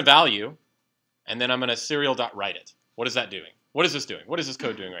return a value, and then I'm going to serial.write it. What is that doing? What is this doing? What is this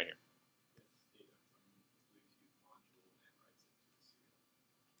code doing right here?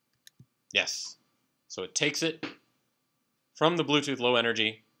 Yes. So it takes it from the Bluetooth low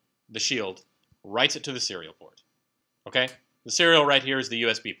energy, the shield, writes it to the serial port. Okay? The serial right here is the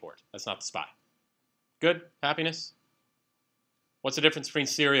USB port. That's not the SPI. Good? Happiness? What's the difference between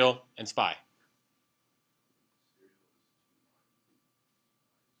serial and SPI?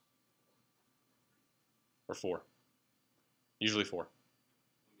 Or 4? Usually 4.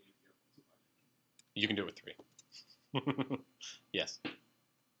 You can do it with 3. Yes.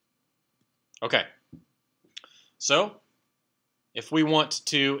 Okay. So, if we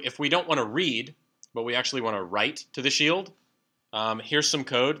don't want to read, but we actually want to write to the shield, here's some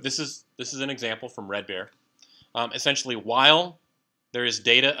code. This is an example from Red Bear. Essentially, while there is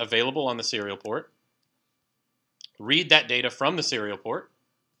data available on the serial port, read that data from the serial port,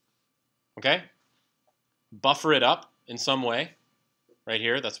 okay? Buffer it up in some way, right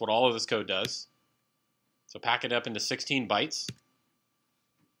here. That's what all of this code does. So pack it up into 16 bytes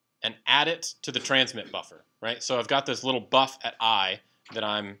and add it to the transmit buffer, right? So I've got this little buff at I that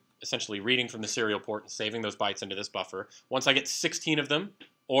I'm essentially reading from the serial port and saving those bytes into this buffer. Once I get 16 of them,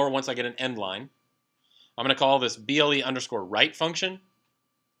 or once I get an end line, I'm going to call this BLE_write function.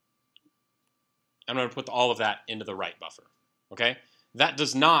 I'm going to put all of that into the write buffer, okay? That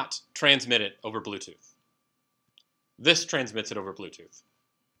does not transmit it over Bluetooth. This transmits it over Bluetooth.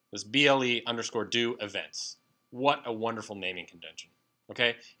 This BLE_do events. What a wonderful naming convention,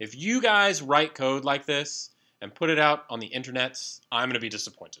 okay? If you guys write code like this and put it out on the internets, I'm going to be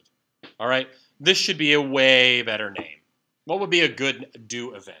disappointed, all right? This should be a way better name. What would be a good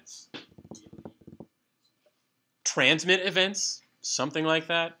do events? Transmit events? Something like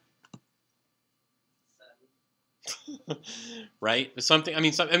that? Right? Something. I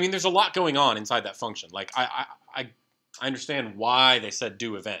mean, there's a lot going on inside that function. Like, I understand why they said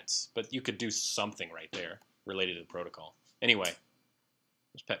do events, but you could do something right there related to the protocol. Anyway,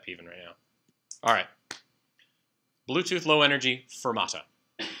 I'm just pet peeving right now. All right. Bluetooth Low Energy Fermata.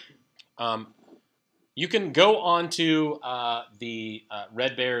 You can go onto the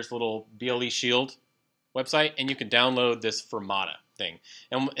Red Bear's little BLE Shield website, and you can download this Fermata thing.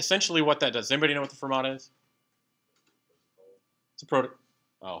 And essentially what that does, does anybody know what the Fermata is? It's a proto...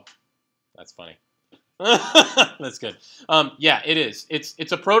 Oh, that's funny. That's good. Yeah, it is.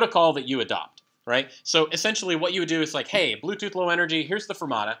 It's a protocol that you adopt, right? So essentially what you would do is like, hey, Bluetooth Low Energy, here's the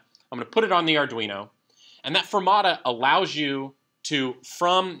Fermata. I'm going to put it on the Arduino. And that Fermata allows you to,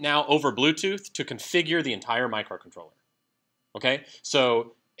 from now over Bluetooth, to configure the entire microcontroller. Okay?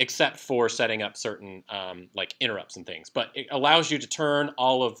 So, except for setting up certain like interrupts and things. But it allows you to turn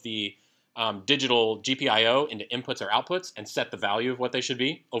all of the digital GPIO into inputs or outputs and set the value of what they should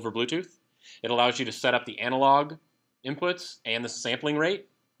be over Bluetooth. It allows you to set up the analog inputs and the sampling rate,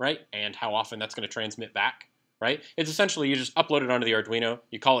 right? And how often that's going to transmit back, right? It's essentially you just upload it onto the Arduino,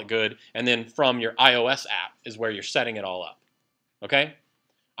 you call it good, and then from your iOS app is where you're setting it all up, okay?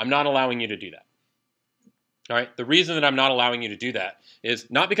 I'm not allowing you to do that. All right, the reason that I'm not allowing you to do that is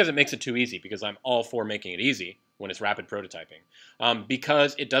not because it makes it too easy, because I'm all for making it easy when it's rapid prototyping,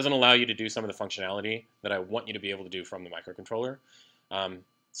 because it doesn't allow you to do some of the functionality that I want you to be able to do from the microcontroller,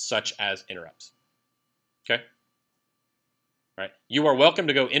 such as interrupts. Okay? All right, you are welcome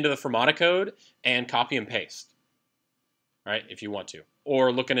to go into the Fermata code and copy and paste, all right, if you want to,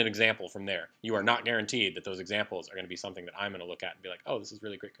 or look at an example from there. You are not guaranteed that those examples are going to be something that I'm going to look at and be like, oh, this is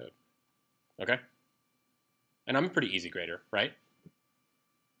really great code. Okay? And I'm a pretty easy grader, right?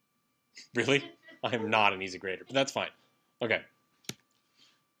 Really? I'm not an easy grader, but that's fine. Okay.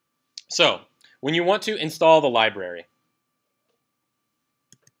 So, when you want to install the library,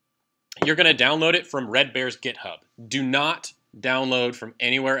 you're going to download it from Red Bear's GitHub. Do not download from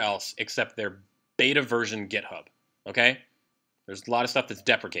anywhere else except their beta version GitHub, okay? There's a lot of stuff that's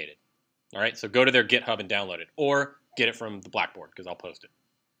deprecated, all right? So go to their GitHub and download it, or get it from the Blackboard, because I'll post it.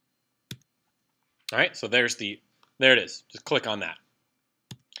 All right, so there it is. Just click on that.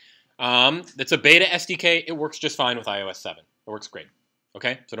 It's a beta SDK. It works just fine with iOS 7. It works great.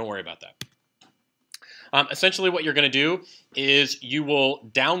 Okay, so don't worry about that. Essentially what you're going to do is you will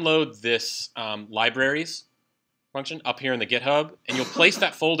download this libraries function up here in the GitHub, and you'll place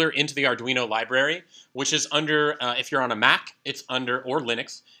that folder into the Arduino library, which is under, if you're on a Mac, it's under, or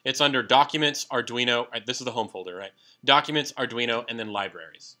Linux, it's under Documents, Arduino, this is the home folder, right? Documents, Arduino, and then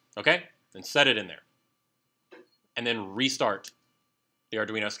Libraries, okay? And set it in there. And then restart the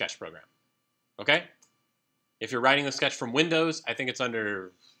Arduino Sketch program, okay? If you're writing the sketch from Windows, I think it's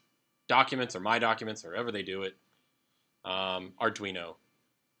under Documents or My Documents, or however they do it, Arduino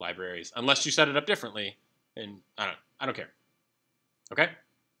libraries, unless you set it up differently, and I don't care, okay?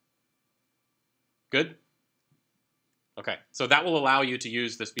 Good? Okay, so that will allow you to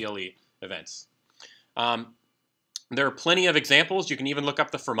use this BLE events. There are plenty of examples. You can even look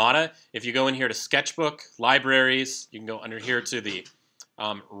up the Fermata. If you go in here to Sketchbook, Libraries, you can go under here to the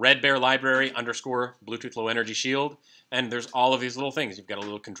Red Bear Library _ Bluetooth Low Energy Shield. And there's all of these little things. You've got a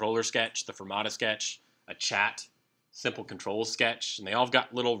little controller sketch, the Fermata sketch, a chat, simple controls sketch, and they all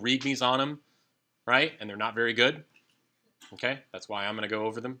got little readmes on them, right? And they're not very good. Okay, that's why I'm going to go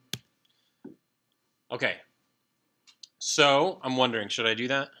over them. Okay, so I'm wondering, should I do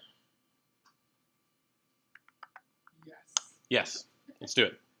that? Yes. Yes, let's do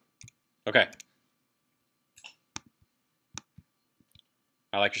it. Okay.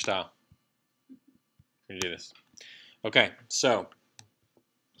 I like your style. We're going to do this. Okay, so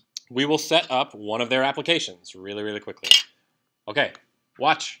we will set up one of their applications really, really quickly. Okay,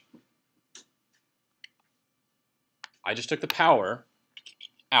 watch. I just took the power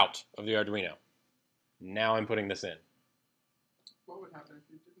out of the Arduino. Now I'm putting this in. What would happen if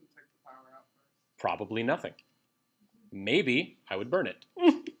you didn't take the power out first? Probably nothing. Maybe I would burn it.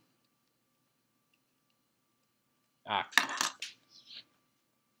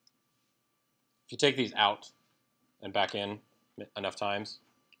 If you take these out and back in enough times,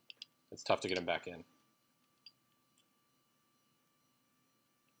 it's tough to get them back in.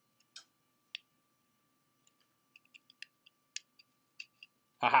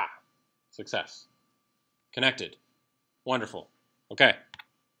 Haha, success. Connected. Wonderful. Okay,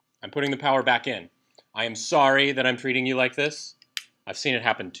 I'm putting the power back in. I am sorry that I'm treating you like this. I've seen it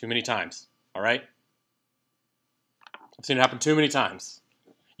happen too many times, all right? I've seen it happen too many times.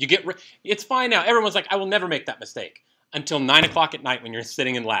 It's fine now. Everyone's like, I will never make that mistake until 9 o'clock at night when you're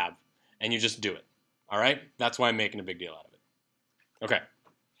sitting in lab and you just do it, all right? That's why I'm making a big deal out of it. Okay,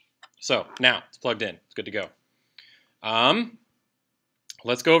 so now it's plugged in. It's good to go.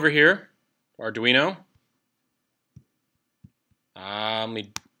 Let's go over here, Arduino. Let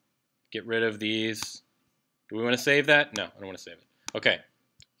me get rid of these. Do we want to save that? No, I don't want to save it. Okay,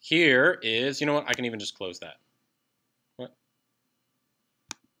 here is, you know what? I can even just close that. What?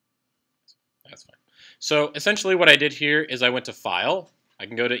 That's fine. So essentially what I did here is I went to File. I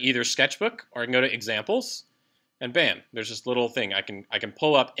can go to either Sketchbook or I can go to Examples. And bam, there's this little thing. I can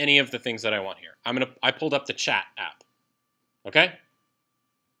pull up any of the things that I want here. I pulled up the chat app. Okay?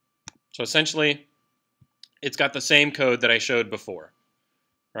 So essentially, it's got the same code that I showed before,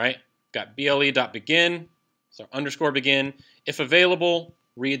 right? Got ble.begin, so _begin. If available,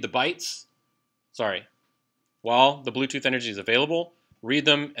 read the bytes. Sorry. While the Bluetooth energy is available, read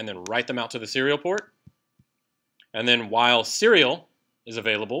them and then write them out to the serial port. And then while serial is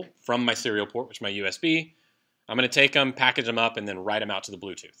available from my serial port, which is my USB, I'm going to take them, package them up, and then write them out to the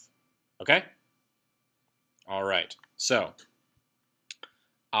Bluetooth. Okay? All right. So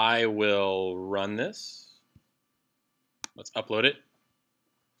I will run this. Let's upload it.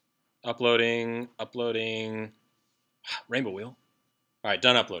 Uploading. Rainbow wheel. All right,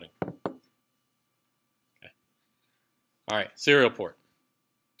 done uploading. Okay. All right, serial port.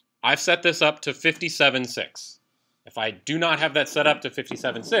 I've set this up to 57.6. If I do not have that set up to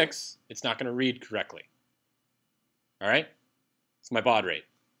 57.6, it's not going to read correctly. All right? It's my baud rate.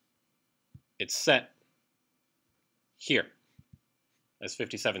 It's set here as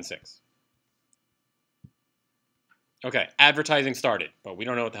 57.6. Okay, advertising started, but we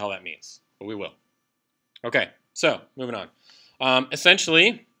don't know what the hell that means, but we will. Okay, so moving on.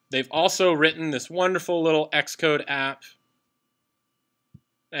 Essentially, they've also written this wonderful little Xcode app.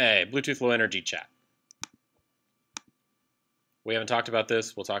 Hey, Bluetooth Low Energy Chat. We haven't talked about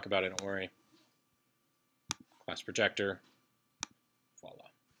this. We'll talk about it, don't worry. Class projector. Voila.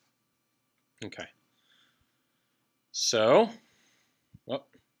 Okay. So, well,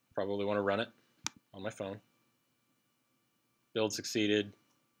 probably want to run it on my phone. Build succeeded.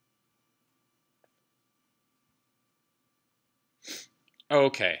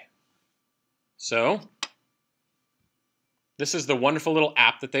 Okay. So, this is the wonderful little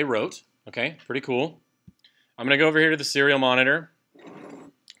app that they wrote. Okay, pretty cool. I'm going to go over here to the serial monitor.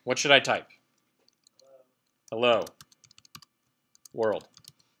 What should I type? Hello. World.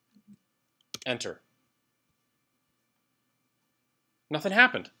 Enter. Nothing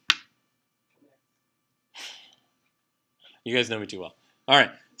happened. You guys know me too well. All right,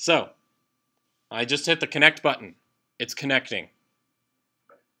 so I just hit the connect button. It's connecting.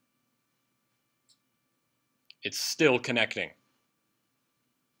 It's still connecting.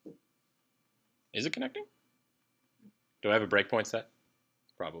 Is it connecting? Do I have a breakpoint set?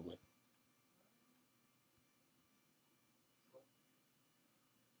 Probably.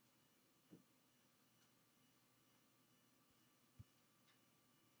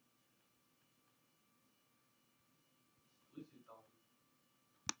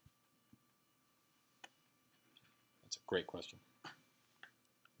 That's a great question.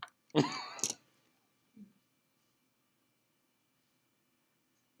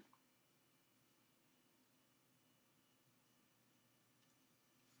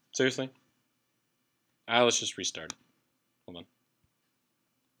 Seriously? Let's just restart it. Hold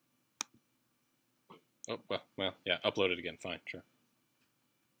on. Oh, well, yeah, upload it again. Fine, sure.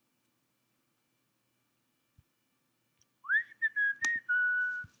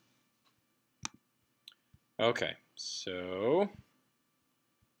 Okay, so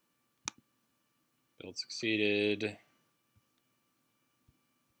build succeeded.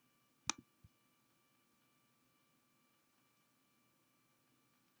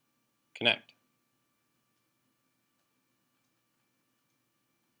 Connect.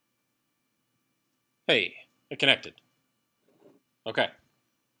 Hey, it connected. Okay,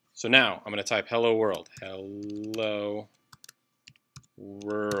 so now I'm going to type hello world. Hello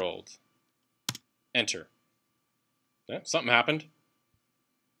world. Enter. Yeah, something happened.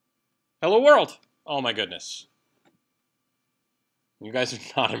 Hello world. Oh my goodness. You guys are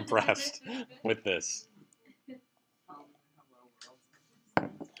not impressed with this.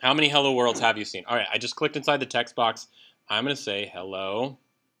 How many hello worlds have you seen? All right, I just clicked inside the text box. I'm going to say hello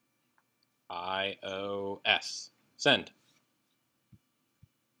iOS. Send.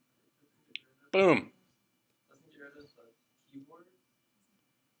 Boom.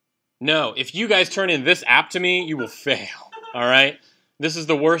 No, if you guys turn in this app to me, you will fail. All right? This is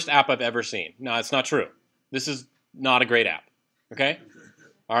the worst app I've ever seen. No, it's not true. This is not a great app. Okay?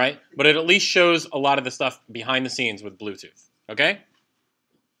 All right? But it at least shows a lot of the stuff behind the scenes with Bluetooth. Okay?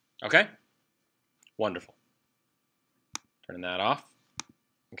 Okay? Wonderful. Turning that off.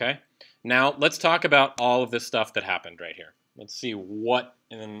 Okay? Now, let's talk about all of this stuff that happened right here. Let's see what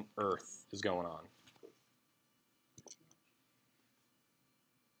in earth is going on.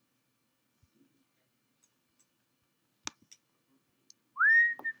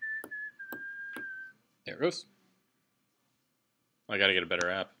 There it goes. I got to get a better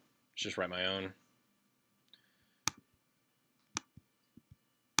app. Let's just write my own.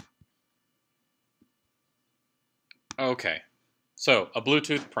 Okay, so a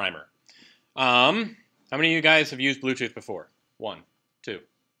Bluetooth primer. How many of you guys have used Bluetooth before? 1, 2,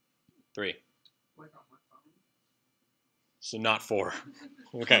 3. So not 4.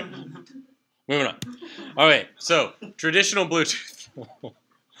 Okay, moving on. All right, so traditional Bluetooth.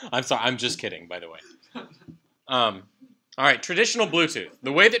 I'm sorry, I'm just kidding, by the way. All right, traditional Bluetooth.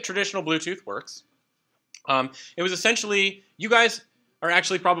 The way that traditional Bluetooth works, it was essentially, you guys are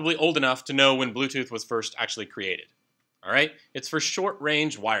actually probably old enough to know when Bluetooth was first actually created. All right, it's for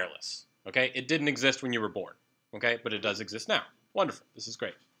short-range wireless. Okay, it didn't exist when you were born. Okay, but it does exist now. Wonderful, this is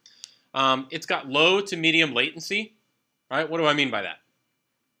great. It's got low to medium latency. All right, what do I mean by that?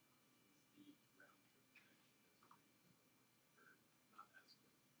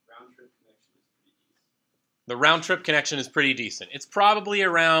 The round-trip connection is pretty decent. It's probably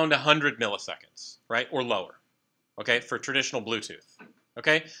around 100 milliseconds, right, or lower, okay, for traditional Bluetooth.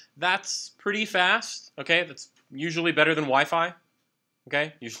 Okay, that's pretty fast. Okay, that's usually better than Wi-Fi.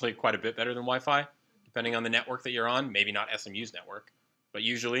 Okay, usually quite a bit better than Wi-Fi, depending on the network that you're on. Maybe not SMU's network, but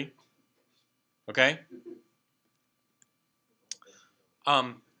usually. Okay.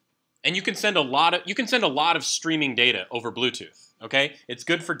 And you can send a lot of streaming data over Bluetooth. Okay, it's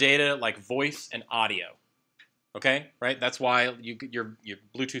good for data like voice and audio. Okay, right? That's why your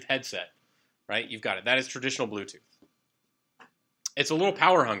Bluetooth headset, right? You've got it. That is traditional Bluetooth. It's a little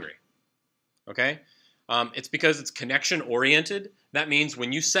power hungry. Okay, it's because it's connection oriented. That means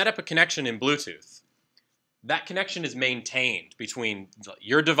when you set up a connection in Bluetooth, that connection is maintained between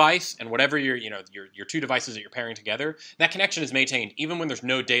your device and whatever your two devices that you're pairing together. That connection is maintained even when there's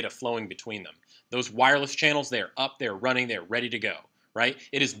no data flowing between them. Those wireless channels, they're up, they're running, they're ready to go, right?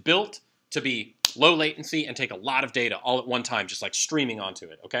 It is built to be low latency and take a lot of data all at one time, just like streaming onto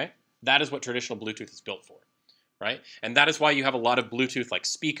it, okay? That is what traditional Bluetooth is built for, right? And that is why you have a lot of Bluetooth like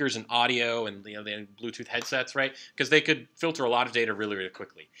speakers and audio and the Bluetooth headsets, right? Because they could filter a lot of data really, really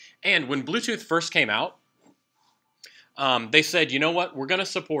quickly. And when Bluetooth first came out, they said, you know what? We're going to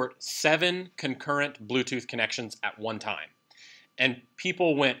support 7 concurrent Bluetooth connections at one time. And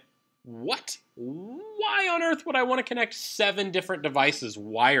people went, what? Why on earth would I want to connect 7 different devices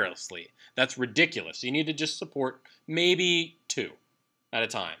wirelessly? That's ridiculous. You need to just support maybe 2 at a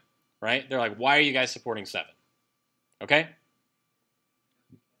time, right? They're like, why are you guys supporting 7? Okay?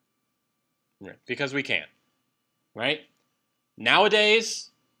 Because we can, right? Nowadays,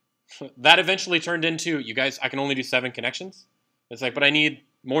 that eventually turned into, you guys, I can only do 7 connections. It's like, but I need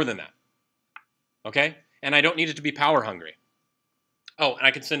more than that. Okay? And I don't need it to be power hungry. Oh, and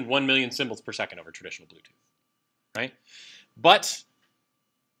I can send 1 million symbols per second over traditional Bluetooth. Right? But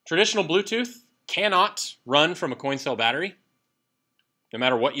traditional Bluetooth cannot run from a coin cell battery, no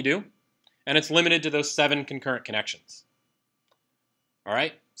matter what you do. And it's limited to those 7 concurrent connections. All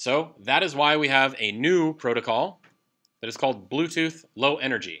right? So that is why we have a new protocol that is called Bluetooth Low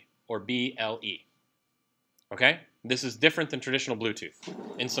Energy, or BLE. Okay? This is different than traditional Bluetooth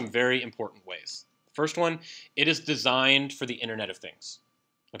in some very important ways. First one, it is designed for the Internet of Things.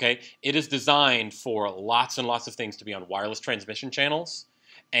 Okay? It is designed for lots and lots of things to be on wireless transmission channels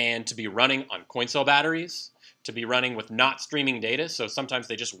and to be running on coin cell batteries, to be running with not streaming data, so sometimes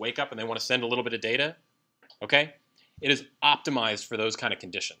they just wake up and they want to send a little bit of data. Okay? It is optimized for those kind of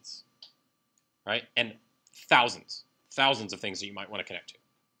conditions. Right? And thousands of things that you might want to connect to.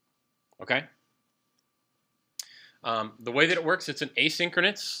 Okay? The way that it works, it's an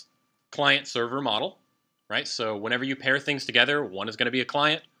asynchronous client-server model, right? So whenever you pair things together, one is going to be a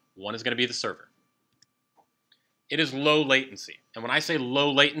client, one is going to be the server. It is low latency. And when I say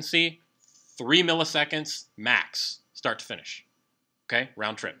low latency, 3 milliseconds max, start to finish. Okay?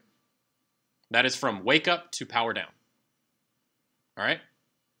 Round trip. That is from wake up to power down. All right?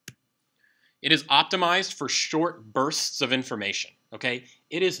 It is optimized for short bursts of information. Okay?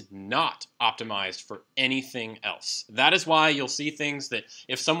 It is not optimized for anything else. That is why you'll see things that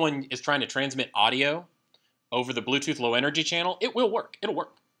if someone is trying to transmit audio over the Bluetooth low energy channel, it will work. It'll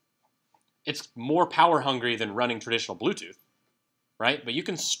work. It's more power hungry than running traditional Bluetooth, right? But you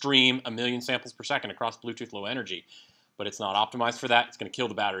can stream 1 million samples per second across Bluetooth low energy, but it's not optimized for that. It's going to kill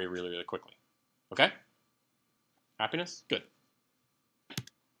the battery really, really quickly. Okay? Happiness? Good.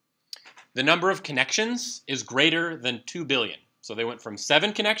 The number of connections is greater than 2 billion. So they went from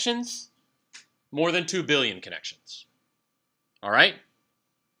 7 connections, more than 2 billion connections. All right?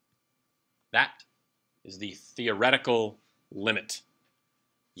 That is the theoretical limit.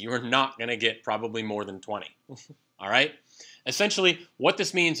 You are not going to get probably more than 20. All right? Essentially, what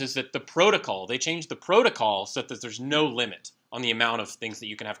this means is that the protocol, they changed the protocol so that there's no limit on the amount of things that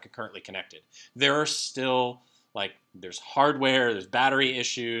you can have concurrently connected. There are still, there's hardware, there's battery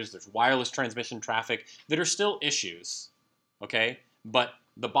issues, there's wireless transmission traffic that are still issues, okay? But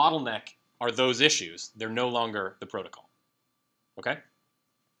the bottleneck are those issues. They're no longer the protocol, okay?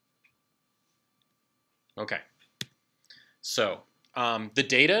 Okay. So the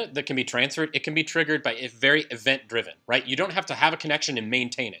data that can be transferred, it can be triggered by very event-driven, right? You don't have to have a connection and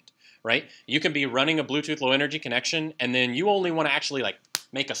maintain it, right? You can be running a Bluetooth low-energy connection, and then you only want to actually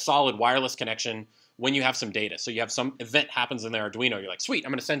make a solid wireless connection when you have some data. So you have some event happens in the Arduino. You're like, sweet,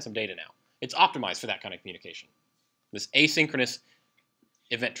 I'm going to send some data now. It's optimized for that kind of communication. This asynchronous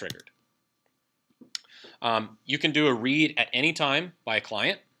event-triggered. You can do a read at any time by a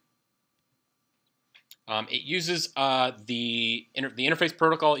client. It uses the interface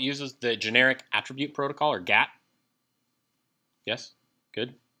protocol. It uses the generic attribute protocol, or GATT. Yes?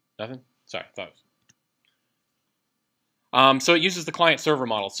 Good? Nothing? Sorry, thought it was. So it uses the client-server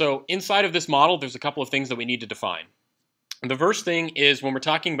model. So inside of this model, there's a couple of things that we need to define. The first thing is when we're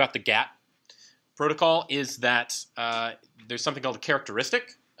talking about the GATT protocol is that there's something called a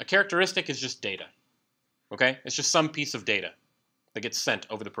characteristic. A characteristic is just data. Okay? It's just some piece of data that gets sent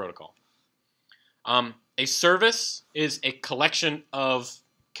over the protocol. A service is a collection of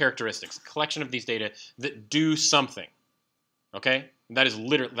characteristics, a collection of these data that do something. Okay? That is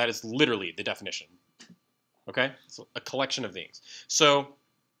literally the definition. Okay? It's a collection of things. So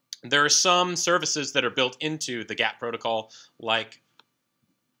there are some services that are built into the GATT protocol, like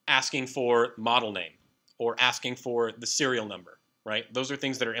asking for model name or asking for the serial number, right? Those are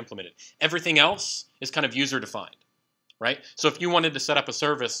things that are implemented. Everything else is kind of user-defined. Right? So if you wanted to set up a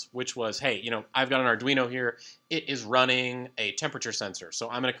service which was, hey, I've got an Arduino here. It is running a temperature sensor. So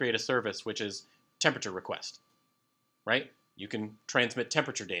I'm going to create a service which is temperature request. Right? You can transmit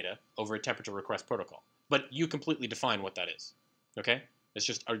temperature data over a temperature request protocol. But you completely define what that is. Okay? It's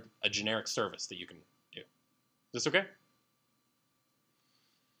just a generic service that you can do. Is this okay?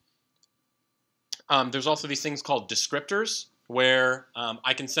 There's also these things called descriptors, where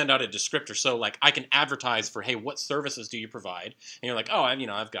I can send out a descriptor. So I can advertise for, hey, what services do you provide? And you're like, oh,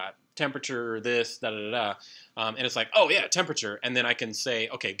 I've got temperature, this, da-da-da-da. And it's like, oh, yeah, temperature. And then I can say,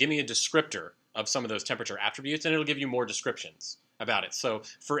 okay, give me a descriptor of some of those temperature attributes, and it'll give you more descriptions about it. So,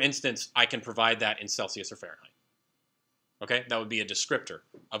 for instance, I can provide that in Celsius or Fahrenheit. Okay? That would be a descriptor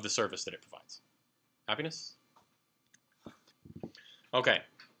of the service that it provides. Happiness? Okay.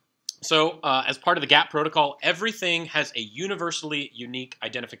 So as part of the GATT protocol, everything has a universally unique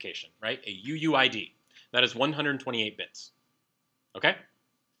identification, right? A UUID. That is 128 bits. Okay?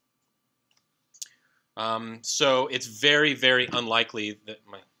 So it's very, very unlikely that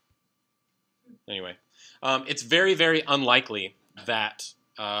it's very, very unlikely that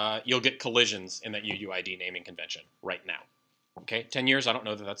you'll get collisions in that UUID naming convention right now. Okay? 10 years, I don't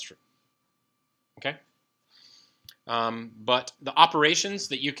know that that's true. Okay? But the operations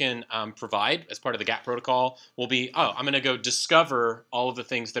that you can provide as part of the GAP protocol will be, oh, I'm going to go discover all of the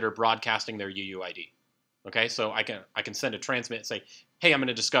things that are broadcasting their UUID. Okay, so I can send a transmit and say, hey, I'm going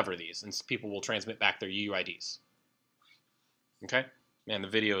to discover these, and people will transmit back their UUIDs. Okay? Man, the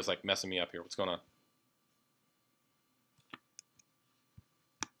video is like messing me up here. What's going on?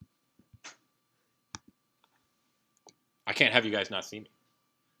 I can't have you guys not see me.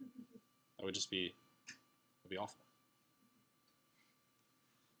 That would just be, awful.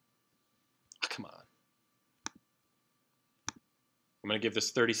 Oh, come on. I'm going to give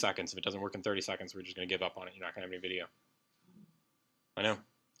this 30 seconds. If it doesn't work in 30 seconds, we're just going to give up on it. You're not going to have any video. I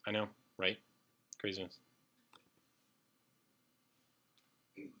know, right? Craziness.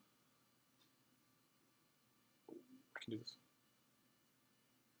 I can do this.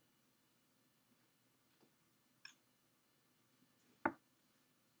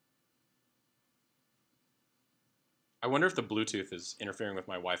 I wonder if the Bluetooth is interfering with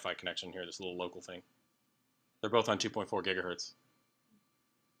my Wi-Fi connection here, this little local thing. They're both on 2.4 gigahertz.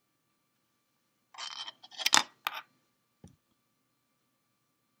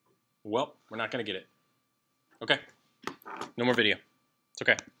 Well, we're not going to get it. Okay. No more video. It's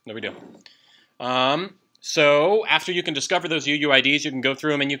okay. No big deal. So after you can discover those UUIDs, you can go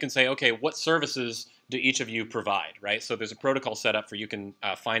through them and you can say, okay, what services do each of you provide, right? So there's a protocol set up for you can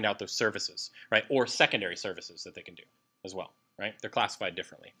find out those services, right? Or secondary services that they can do as well, right? They're classified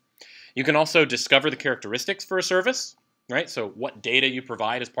differently. You can also discover the characteristics for a service, right? So what data you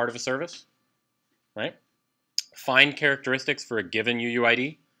provide as part of a service, right? Find characteristics for a given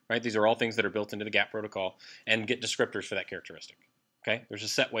UUID, right? These are all things that are built into the GAP protocol, and get descriptors for that characteristic, okay? There's a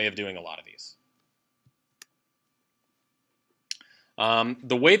set way of doing a lot of these.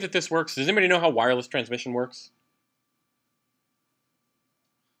 The way that this works, does anybody know how wireless transmission works?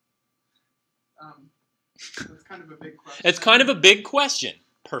 That's kind of a big question. It's kind of a big question.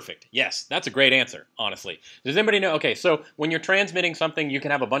 Perfect. Yes, that's a great answer, honestly. Does anybody know? Okay, so when you're transmitting something, you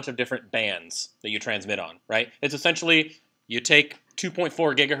can have a bunch of different bands that you transmit on, right? It's essentially, you take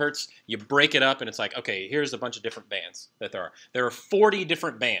 2.4 gigahertz, you break it up, and it's like, okay, here's a bunch of different bands that there are. There are 40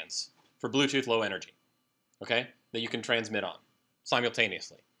 different bands for Bluetooth Low Energy, okay, that you can transmit on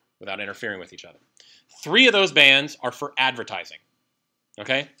simultaneously without interfering with each other. 3 of those bands are for advertising,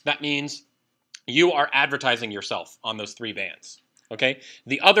 okay? That means you are advertising yourself on those 3 bands, okay?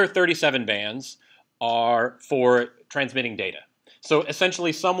 The other 37 bands are for transmitting data. So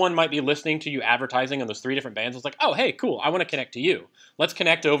essentially, someone might be listening to you advertising on those 3 different bands. It's like, oh, hey, cool, I want to connect to you. Let's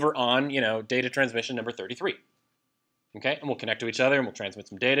connect over on, data transmission number 33, okay? And we'll connect to each other, and we'll transmit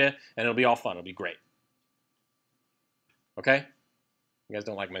some data, and it'll be all fun. It'll be great, okay? You guys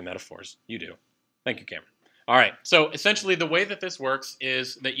don't like my metaphors. You do. Thank you, Cameron. All right, so essentially the way that this works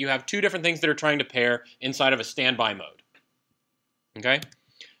is that you have 2 different things that are trying to pair inside of a standby mode, okay?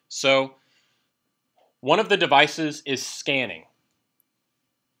 So one of the devices is scanning,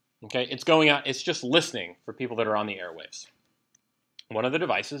 okay? It's going out, it's just listening for people that are on the airwaves. One of the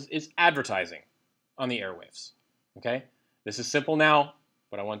devices is advertising on the airwaves, okay? This is simple now,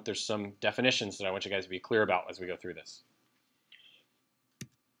 but there's some definitions that I want you guys to be clear about as we go through this.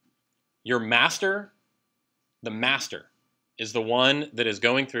 Your master, the master, is the one that is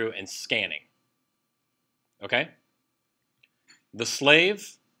going through and scanning, okay? The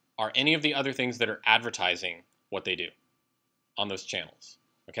slave are any of the other things that are advertising what they do on those channels,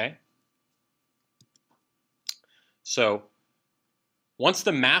 okay? So once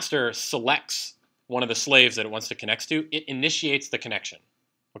the master selects one of the slaves that it wants to connect to, it initiates the connection,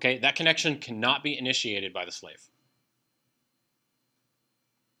 okay? That connection cannot be initiated by the slave.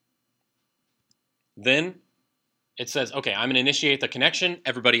 Then it says, okay, I'm going to initiate the connection.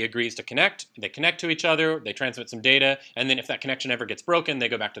 Everybody agrees to connect. They connect to each other. They transmit some data. And then if that connection ever gets broken, they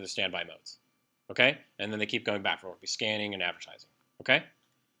go back to the standby modes. Okay? And then they keep going back for scanning and advertising. Okay?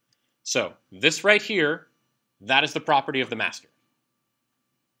 So this right here, that is the property of the master.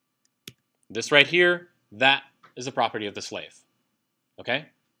 This right here, that is the property of the slave. Okay?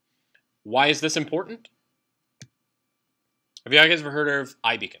 Why is this important? Have you guys ever heard of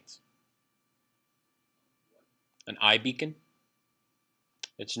iBeacons? An iBeacon?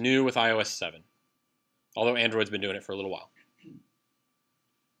 It's new with iOS 7, although Android's been doing it for a little while.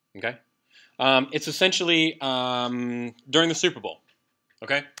 Okay? It's essentially during the Super Bowl.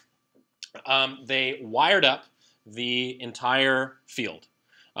 Okay? They wired up the entire field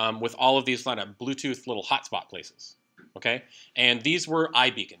with all of these kind of Bluetooth little hotspot places. Okay? And these were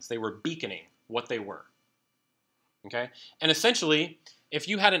iBeacons. They were beaconing what they were. Okay? And essentially, if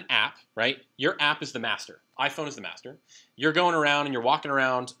you had an app, right, your app is the master. iPhone is the master. You're going around and you're walking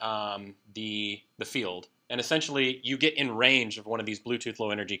around the field, And essentially, you get in range of one of these Bluetooth low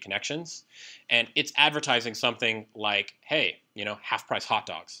energy connections, and it's advertising something like, hey, half price hot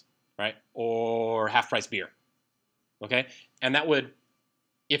dogs, right? Or half price beer, okay? And that would,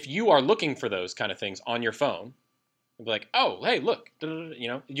 if you are looking for those kind of things on your phone, you'd be like, oh, hey, look,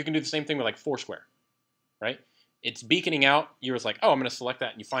 you can do the same thing with like Foursquare, right? It's beaconing out. You're just like, oh, I'm going to select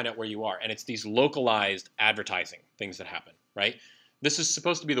that, and you find out where you are. And it's these localized advertising things that happen, right? This is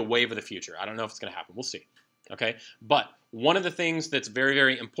supposed to be the wave of the future. I don't know if it's going to happen. We'll see, okay? But one of the things that's very,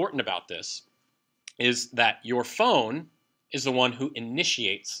 very important about this is that your phone is the one who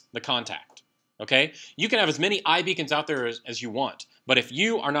initiates the contact, okay? You can have as many iBeacons out there as you want, but if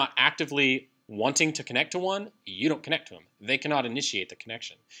you are not actively wanting to connect to one, you don't connect to them. They cannot initiate the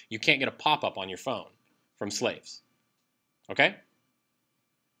connection. You can't get a pop-up on your phone from slaves, okay?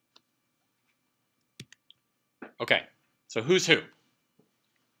 Okay, so who's who?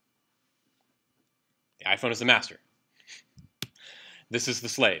 The iPhone is the master. This is the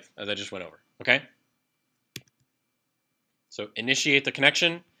slave, as I just went over, okay? So initiate the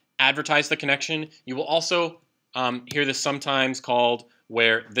connection, advertise the connection. You will also hear this sometimes called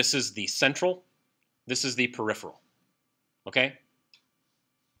where this is the central, this is the peripheral, okay?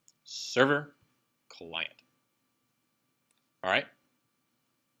 Server, client. All right?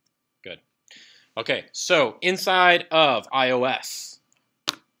 Good. Okay, so inside of iOS,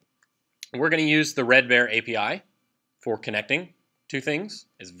 we're going to use the Red Bear API for connecting to things.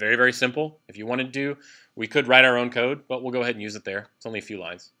 It's very, very simple. If you wanted to, we could write our own code, but we'll go ahead and use it there. It's only a few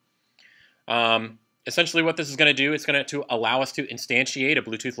lines. Essentially what this is going to do, it's going to allow us to instantiate a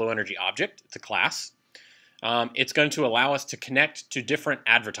Bluetooth Low Energy object. It's a class. It's going to allow us to connect to different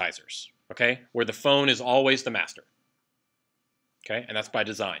advertisers, okay, where the phone is always the master, okay, and that's by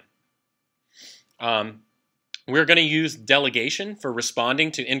design. We're going to use delegation for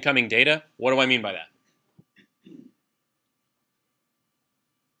responding to incoming data. What do I mean by that?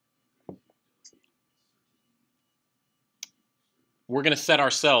 We're going to set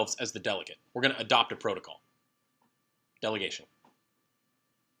ourselves as the delegate. We're going to adopt a protocol. Delegation.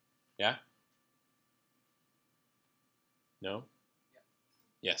 Yeah? No?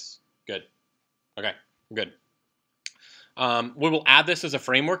 Yes. Good. Okay. Good. We will add this as a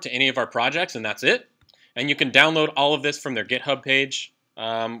framework to any of our projects, and that's it. And you can download all of this from their GitHub page,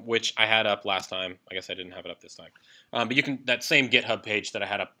 which I had up last time. I guess I didn't have it up this time. But you can, that same GitHub page that I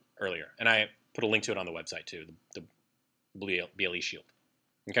had up earlier. And I put a link to it on the website too, the BLE Shield.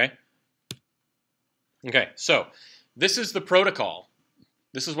 Okay? Okay, so this is the protocol.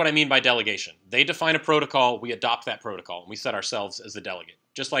 This is what I mean by delegation. They define a protocol, we adopt that protocol, and we set ourselves as the delegate,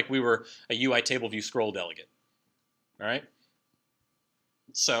 just like we were a UI table view scroll delegate. All right?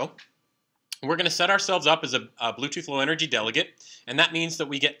 So we're going to set ourselves up as a Bluetooth Low Energy delegate, and that means that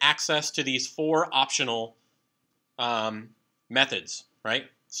we get access to these 4 optional methods, right?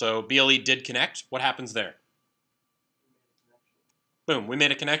 So BLE did connect. What happens there? Boom, we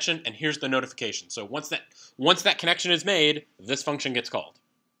made a connection, and here's the notification. So once that connection is made, this function gets called.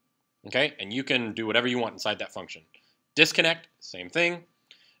 Okay, and you can do whatever you want inside that function. Disconnect, same thing.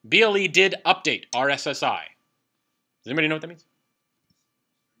 BLE did update RSSI. Does anybody know what that means?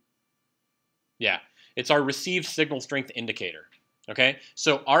 Yeah, it's our received signal strength indicator. Okay,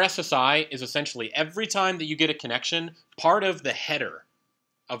 so RSSI is essentially every time that you get a connection, part of the header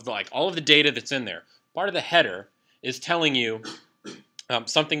of all of the data that's in there, part of the header is telling you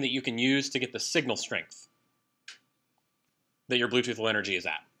something that you can use to get the signal strength that your Bluetooth Low Energy is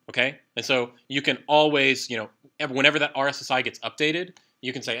at, okay? And so you can always, whenever that RSSI gets updated,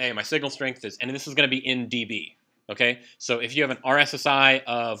 you can say, hey, my signal strength is, and this is going to be in dB, okay? So if you have an RSSI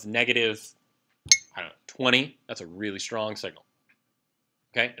of negative, 20, that's a really strong signal,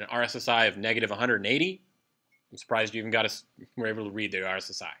 okay? An RSSI of negative 180, I'm surprised you even were able to read the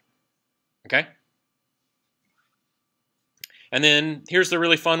RSSI, okay? And then here's the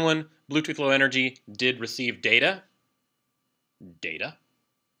really fun one. Bluetooth Low Energy did receive data. Data.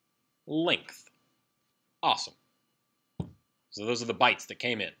 Length. Awesome. So those are the bytes that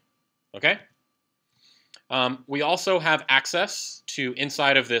came in. Okay? We also have access to,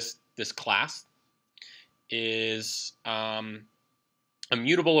 inside of this class, is a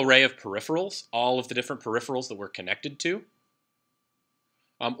mutable array of peripherals, all of the different peripherals that we're connected to,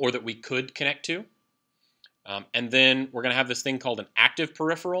 or that we could connect to. And then we're going to have this thing called an active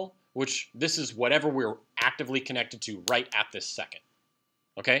peripheral, which this is whatever we're actively connected to right at this second.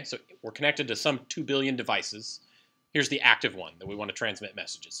 Okay, so we're connected to some 2 billion devices. Here's the active one that we want to transmit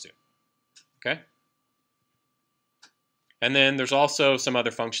messages to. Okay? And then there's also some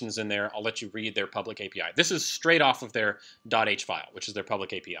other functions in there. I'll let you read their public API. This is straight off of their .h file, which is their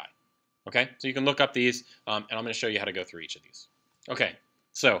public API. Okay, so you can look up these, and I'm going to show you how to go through each of these. Okay,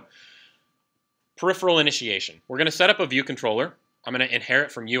 so peripheral initiation. We're going to set up a view controller. I'm going to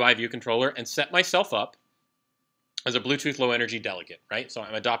inherit from UI view controller and set myself up as a Bluetooth low energy delegate, right? So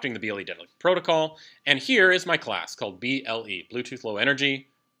I'm adopting the BLE delegate protocol, and here is my class called BLE, Bluetooth low energy,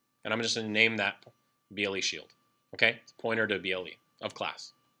 and I'm just going to name that BLE shield. Okay, it's a pointer to BLE of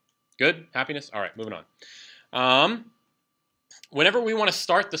class. Good, happiness. All right, moving on. Whenever we want to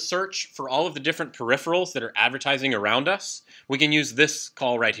start the search for all of the different peripherals that are advertising around us, we can use this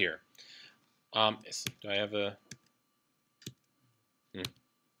call right here. Do I have a...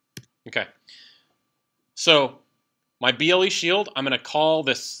 Okay. So my BLE shield, I'm going to call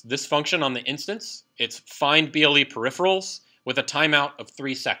this function on the instance. It's find BLE peripherals with a timeout of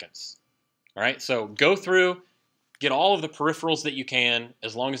 3 seconds. All right, so go through, get all of the peripherals that you can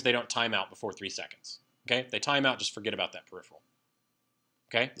as long as they don't time out before 3 seconds. Okay, if they time out, just forget about that peripheral.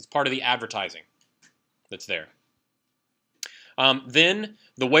 Okay, it's part of the advertising that's there. Then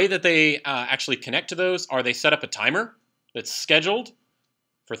the way that they actually connect to those are they set up a timer that's scheduled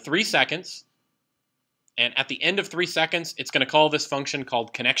for 3 seconds. And at the end of 3 seconds, it's going to call this function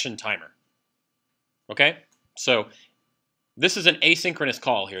called connection timer. Okay, so this is an asynchronous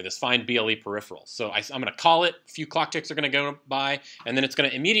call here, this find BLE peripheral. So I'm going to call it, a few clock ticks are going to go by, and then it's going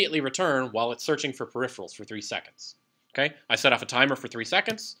to immediately return while it's searching for peripherals for 3 seconds. Okay, I set off a timer for 3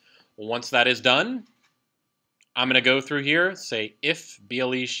 seconds. Once that is done, I'm going to go through here, say if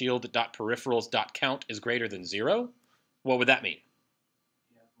BLE shield.peripherals.count is greater than 0. What would that mean?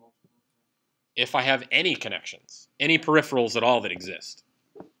 If I have any connections, any peripherals at all that exist.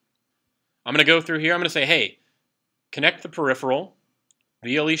 I'm going to go through here, I'm going to say, hey, connect the peripheral,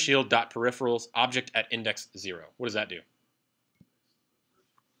 BLE shield.peripherals object at index 0. What does that do?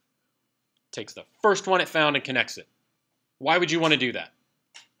 Takes the first one it found and connects it. Why would you want to do that?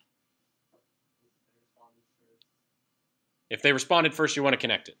 If they responded first, you want to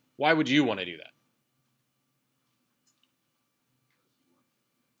connect it. Why would you want to do that?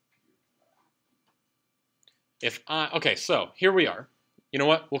 Okay, so here we are. You know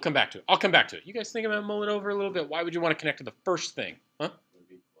what? We'll come back to it. I'll come back to it. You guys think about mulling it over a little bit? Why would you want to connect to the first thing? Huh? Would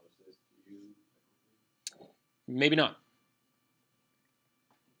be closest to you. Maybe not.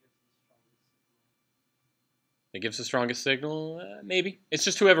 It gives the strongest signal? Maybe. It's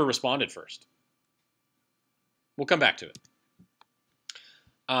just whoever responded first. We'll come back to it.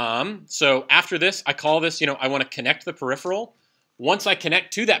 So after this, I call this, I want to connect the peripheral. Once I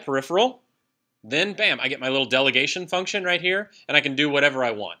connect to that peripheral, then bam, I get my little delegation function right here, and I can do whatever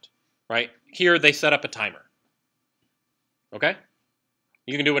I want, right? Here they set up a timer. Okay?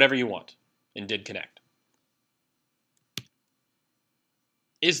 You can do whatever you want in did connect.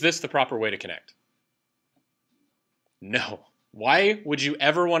 Is this the proper way to connect? No. Why would you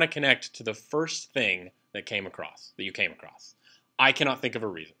ever want to connect to the first thing that you came across? I cannot think of a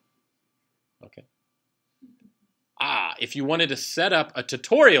reason. Okay. If you wanted to set up a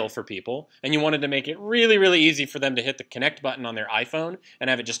tutorial for people and you wanted to make it really, really easy for them to hit the connect button on their iPhone and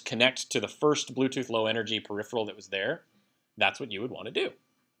have it just connect to the first Bluetooth low energy peripheral that was there, that's what you would want to do.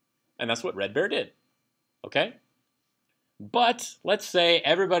 And that's what Red Bear did. Okay? But let's say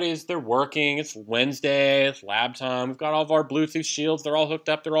they're working, it's Wednesday, it's lab time, we've got all of our Bluetooth shields, they're all hooked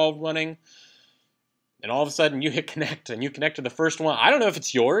up, they're all running, and all of a sudden you hit connect and you connect to the first one. I don't know if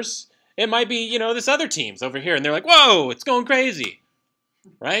it's yours. It might be, this other team's over here, and they're like, whoa, it's going crazy,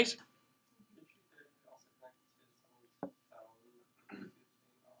 right?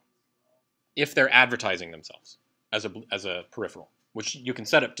 If they're advertising themselves as a peripheral, which you can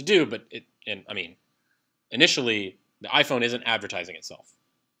set up to do, but initially the iPhone isn't advertising itself.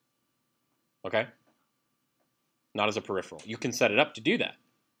 Okay? Not as a peripheral. You can set it up to do that,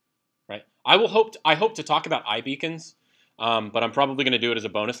 right? I hope to talk about iBeacons. But I'm probably going to do it as a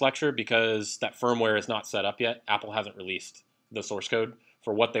bonus lecture because that firmware is not set up yet. Apple hasn't released the source code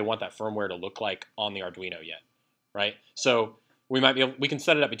for what they want that firmware to look like on the Arduino yet, right? So we can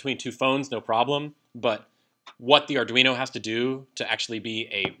set it up between 2 phones, no problem. But what the Arduino has to do to actually be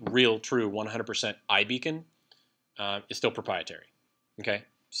a real, true 100% iBeacon is still proprietary. Okay,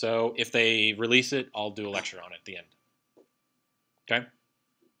 so if they release it, I'll do a lecture on it at the end. Okay.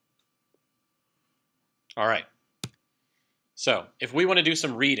 All right. So, if we want to do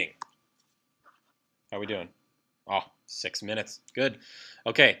some reading, how are we doing? 6 minutes. Good.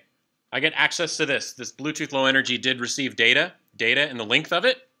 Okay. I get access to this. This Bluetooth low energy did receive data and the length of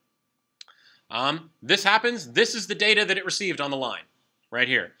it. This happens. This is the data that it received on the line right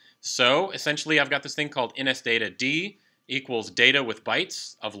here. So, essentially, I've got this thing called nsData_d equals data with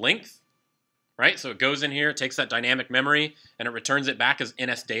bytes of length, right? So, it goes in here, it takes that dynamic memory, and it returns it back as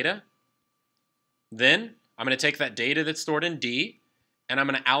NSData. Then I'm going to take that data that's stored in D, and I'm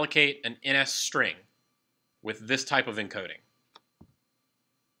going to allocate an NS string with this type of encoding.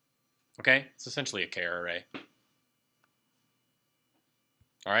 Okay, it's essentially a char array.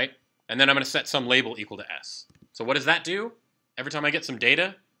 All right, and then I'm going to set some label equal to S. So what does that do? Every time I get some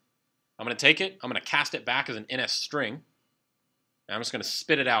data, I'm going to take it, I'm going to cast it back as an NS string, and I'm just going to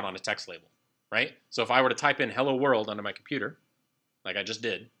spit it out on a text label, right? So if I were to type in hello world onto my computer, like I just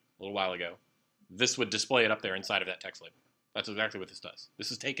did a little while ago, this would display it up there inside of that text label. That's exactly what this does.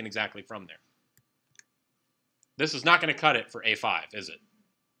 This is taken exactly from there. This is not going to cut it for A5, is it?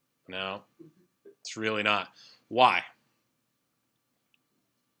 No, it's really not. Why?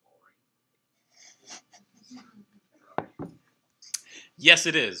 Yes,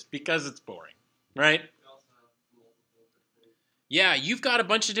 it is, because it's boring, right? Yeah, you've got a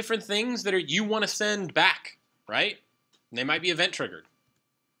bunch of different things that you want to send back, right? And they might be event triggered,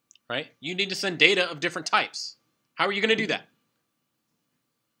 right? You need to send data of different types. How are you going to do that?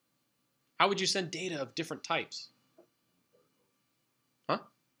 How would you send data of different types? Huh?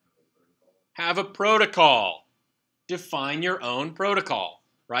 Have a protocol. Define your own protocol,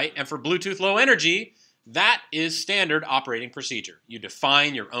 right? And for Bluetooth Low Energy, that is standard operating procedure. You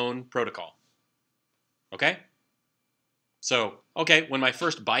define your own protocol. Okay? So, okay, when my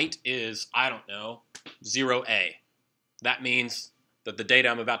first byte is, I don't know, 0A, that means that the data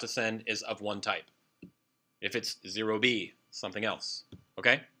I'm about to send is of one type. If it's 0B, something else.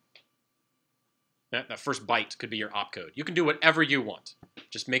 Okay? That first byte could be your opcode. You can do whatever you want.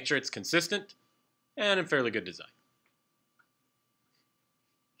 Just make sure it's consistent and in fairly good design.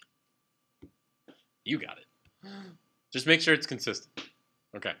 You got it. Just make sure it's consistent.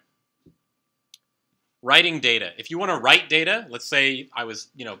 Okay. Writing data. If you want to write data, let's say I was,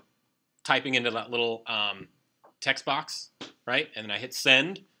 typing into that little text box, right? And then I hit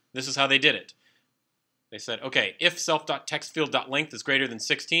send. This is how they did it. They said, okay, if self.textfield.length is greater than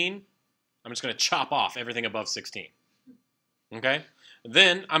 16, I'm just going to chop off everything above 16. Okay?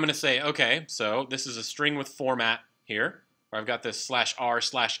 Then I'm going to say, okay, so this is a string with format here, where I've got this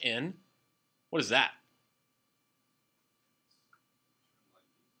 /r/n. What is that?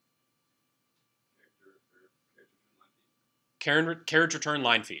 Carriage return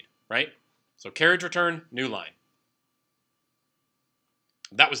line feed, right? So carriage return, new line.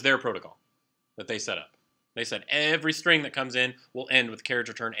 That was their protocol that they set up. They said every string that comes in will end with carriage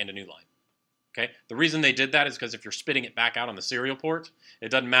return and a new line. Okay? The reason they did that is because if you're spitting it back out on the serial port, it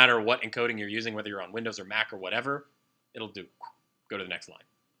doesn't matter what encoding you're using, whether you're on Windows or Mac or whatever, it'll do. Go to the next line.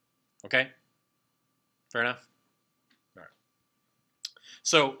 Okay? Fair enough? All right.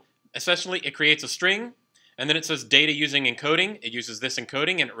 So essentially, it creates a string, and then it says data using encoding. It uses this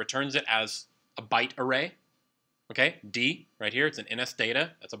encoding, and it returns it as a byte array. Okay? D, right here, it's an NS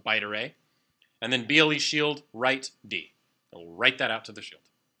data. That's a byte array. And then BLE shield write D. It'll write that out to the shield.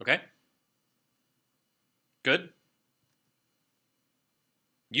 Okay? Good?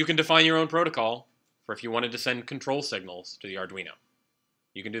 You can define your own protocol for if you wanted to send control signals to the Arduino.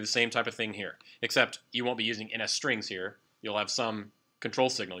 You can do the same type of thing here, except you won't be using NS strings here. You'll have some control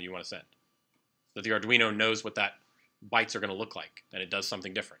signal you want to send. That the Arduino knows what that bytes are going to look like, and it does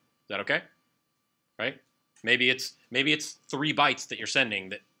something different. Is that okay? Right? Maybe it's 3 bytes that you're sending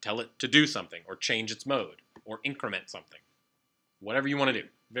that tell it to do something, or change its mode, or increment something. Whatever you want to do.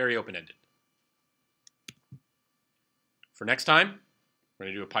 Very open-ended. For next time, we're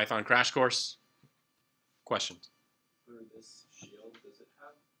going to do a Python crash course. Questions? For this shield, does the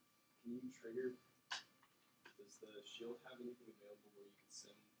shield have anything available where you can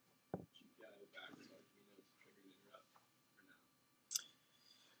send GPIO back to Arduino to trigger an interrupt, or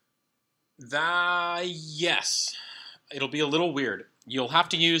no? Yes. It'll be a little weird. You'll have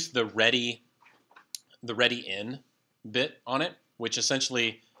to use the ready in bit on it, which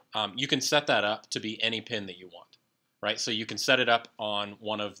essentially you can set that up to be any pin that you want. Right, so you can set it up on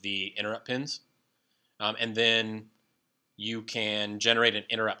one of the interrupt pins, and then you can generate an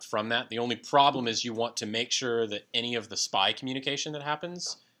interrupt from that. The only problem is you want to make sure that any of the SPI communication that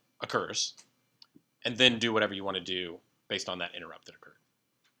happens occurs, and then do whatever you want to do based on that interrupt that occurred.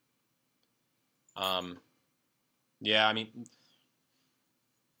 Yeah, I mean,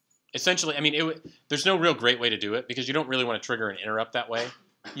 essentially, there's no real great way to do it because you don't really want to trigger an interrupt that way.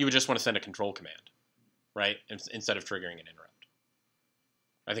 You would just want to send a control command. Right, instead of triggering an interrupt.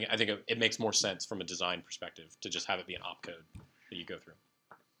 I think it makes more sense from a design perspective to just have it be an opcode that you go through.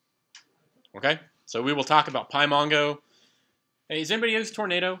 Okay, so we will talk about PyMongo. Hey, has anybody used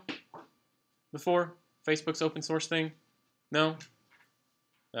Tornado before? Facebook's open source thing? No?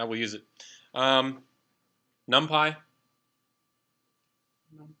 We'll use it. NumPy?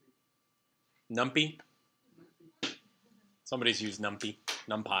 NumPy? Somebody's used NumPy.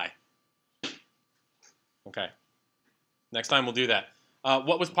 NumPy. Okay. Next time we'll do that.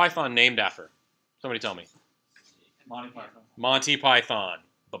 What was Python named after? Somebody tell me. Monty Python. Monty Python.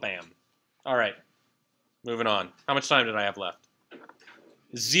 Ba-bam. All right. Moving on. How much time did I have left?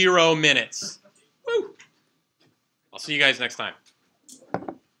 0 minutes. Woo! I'll see you guys next time.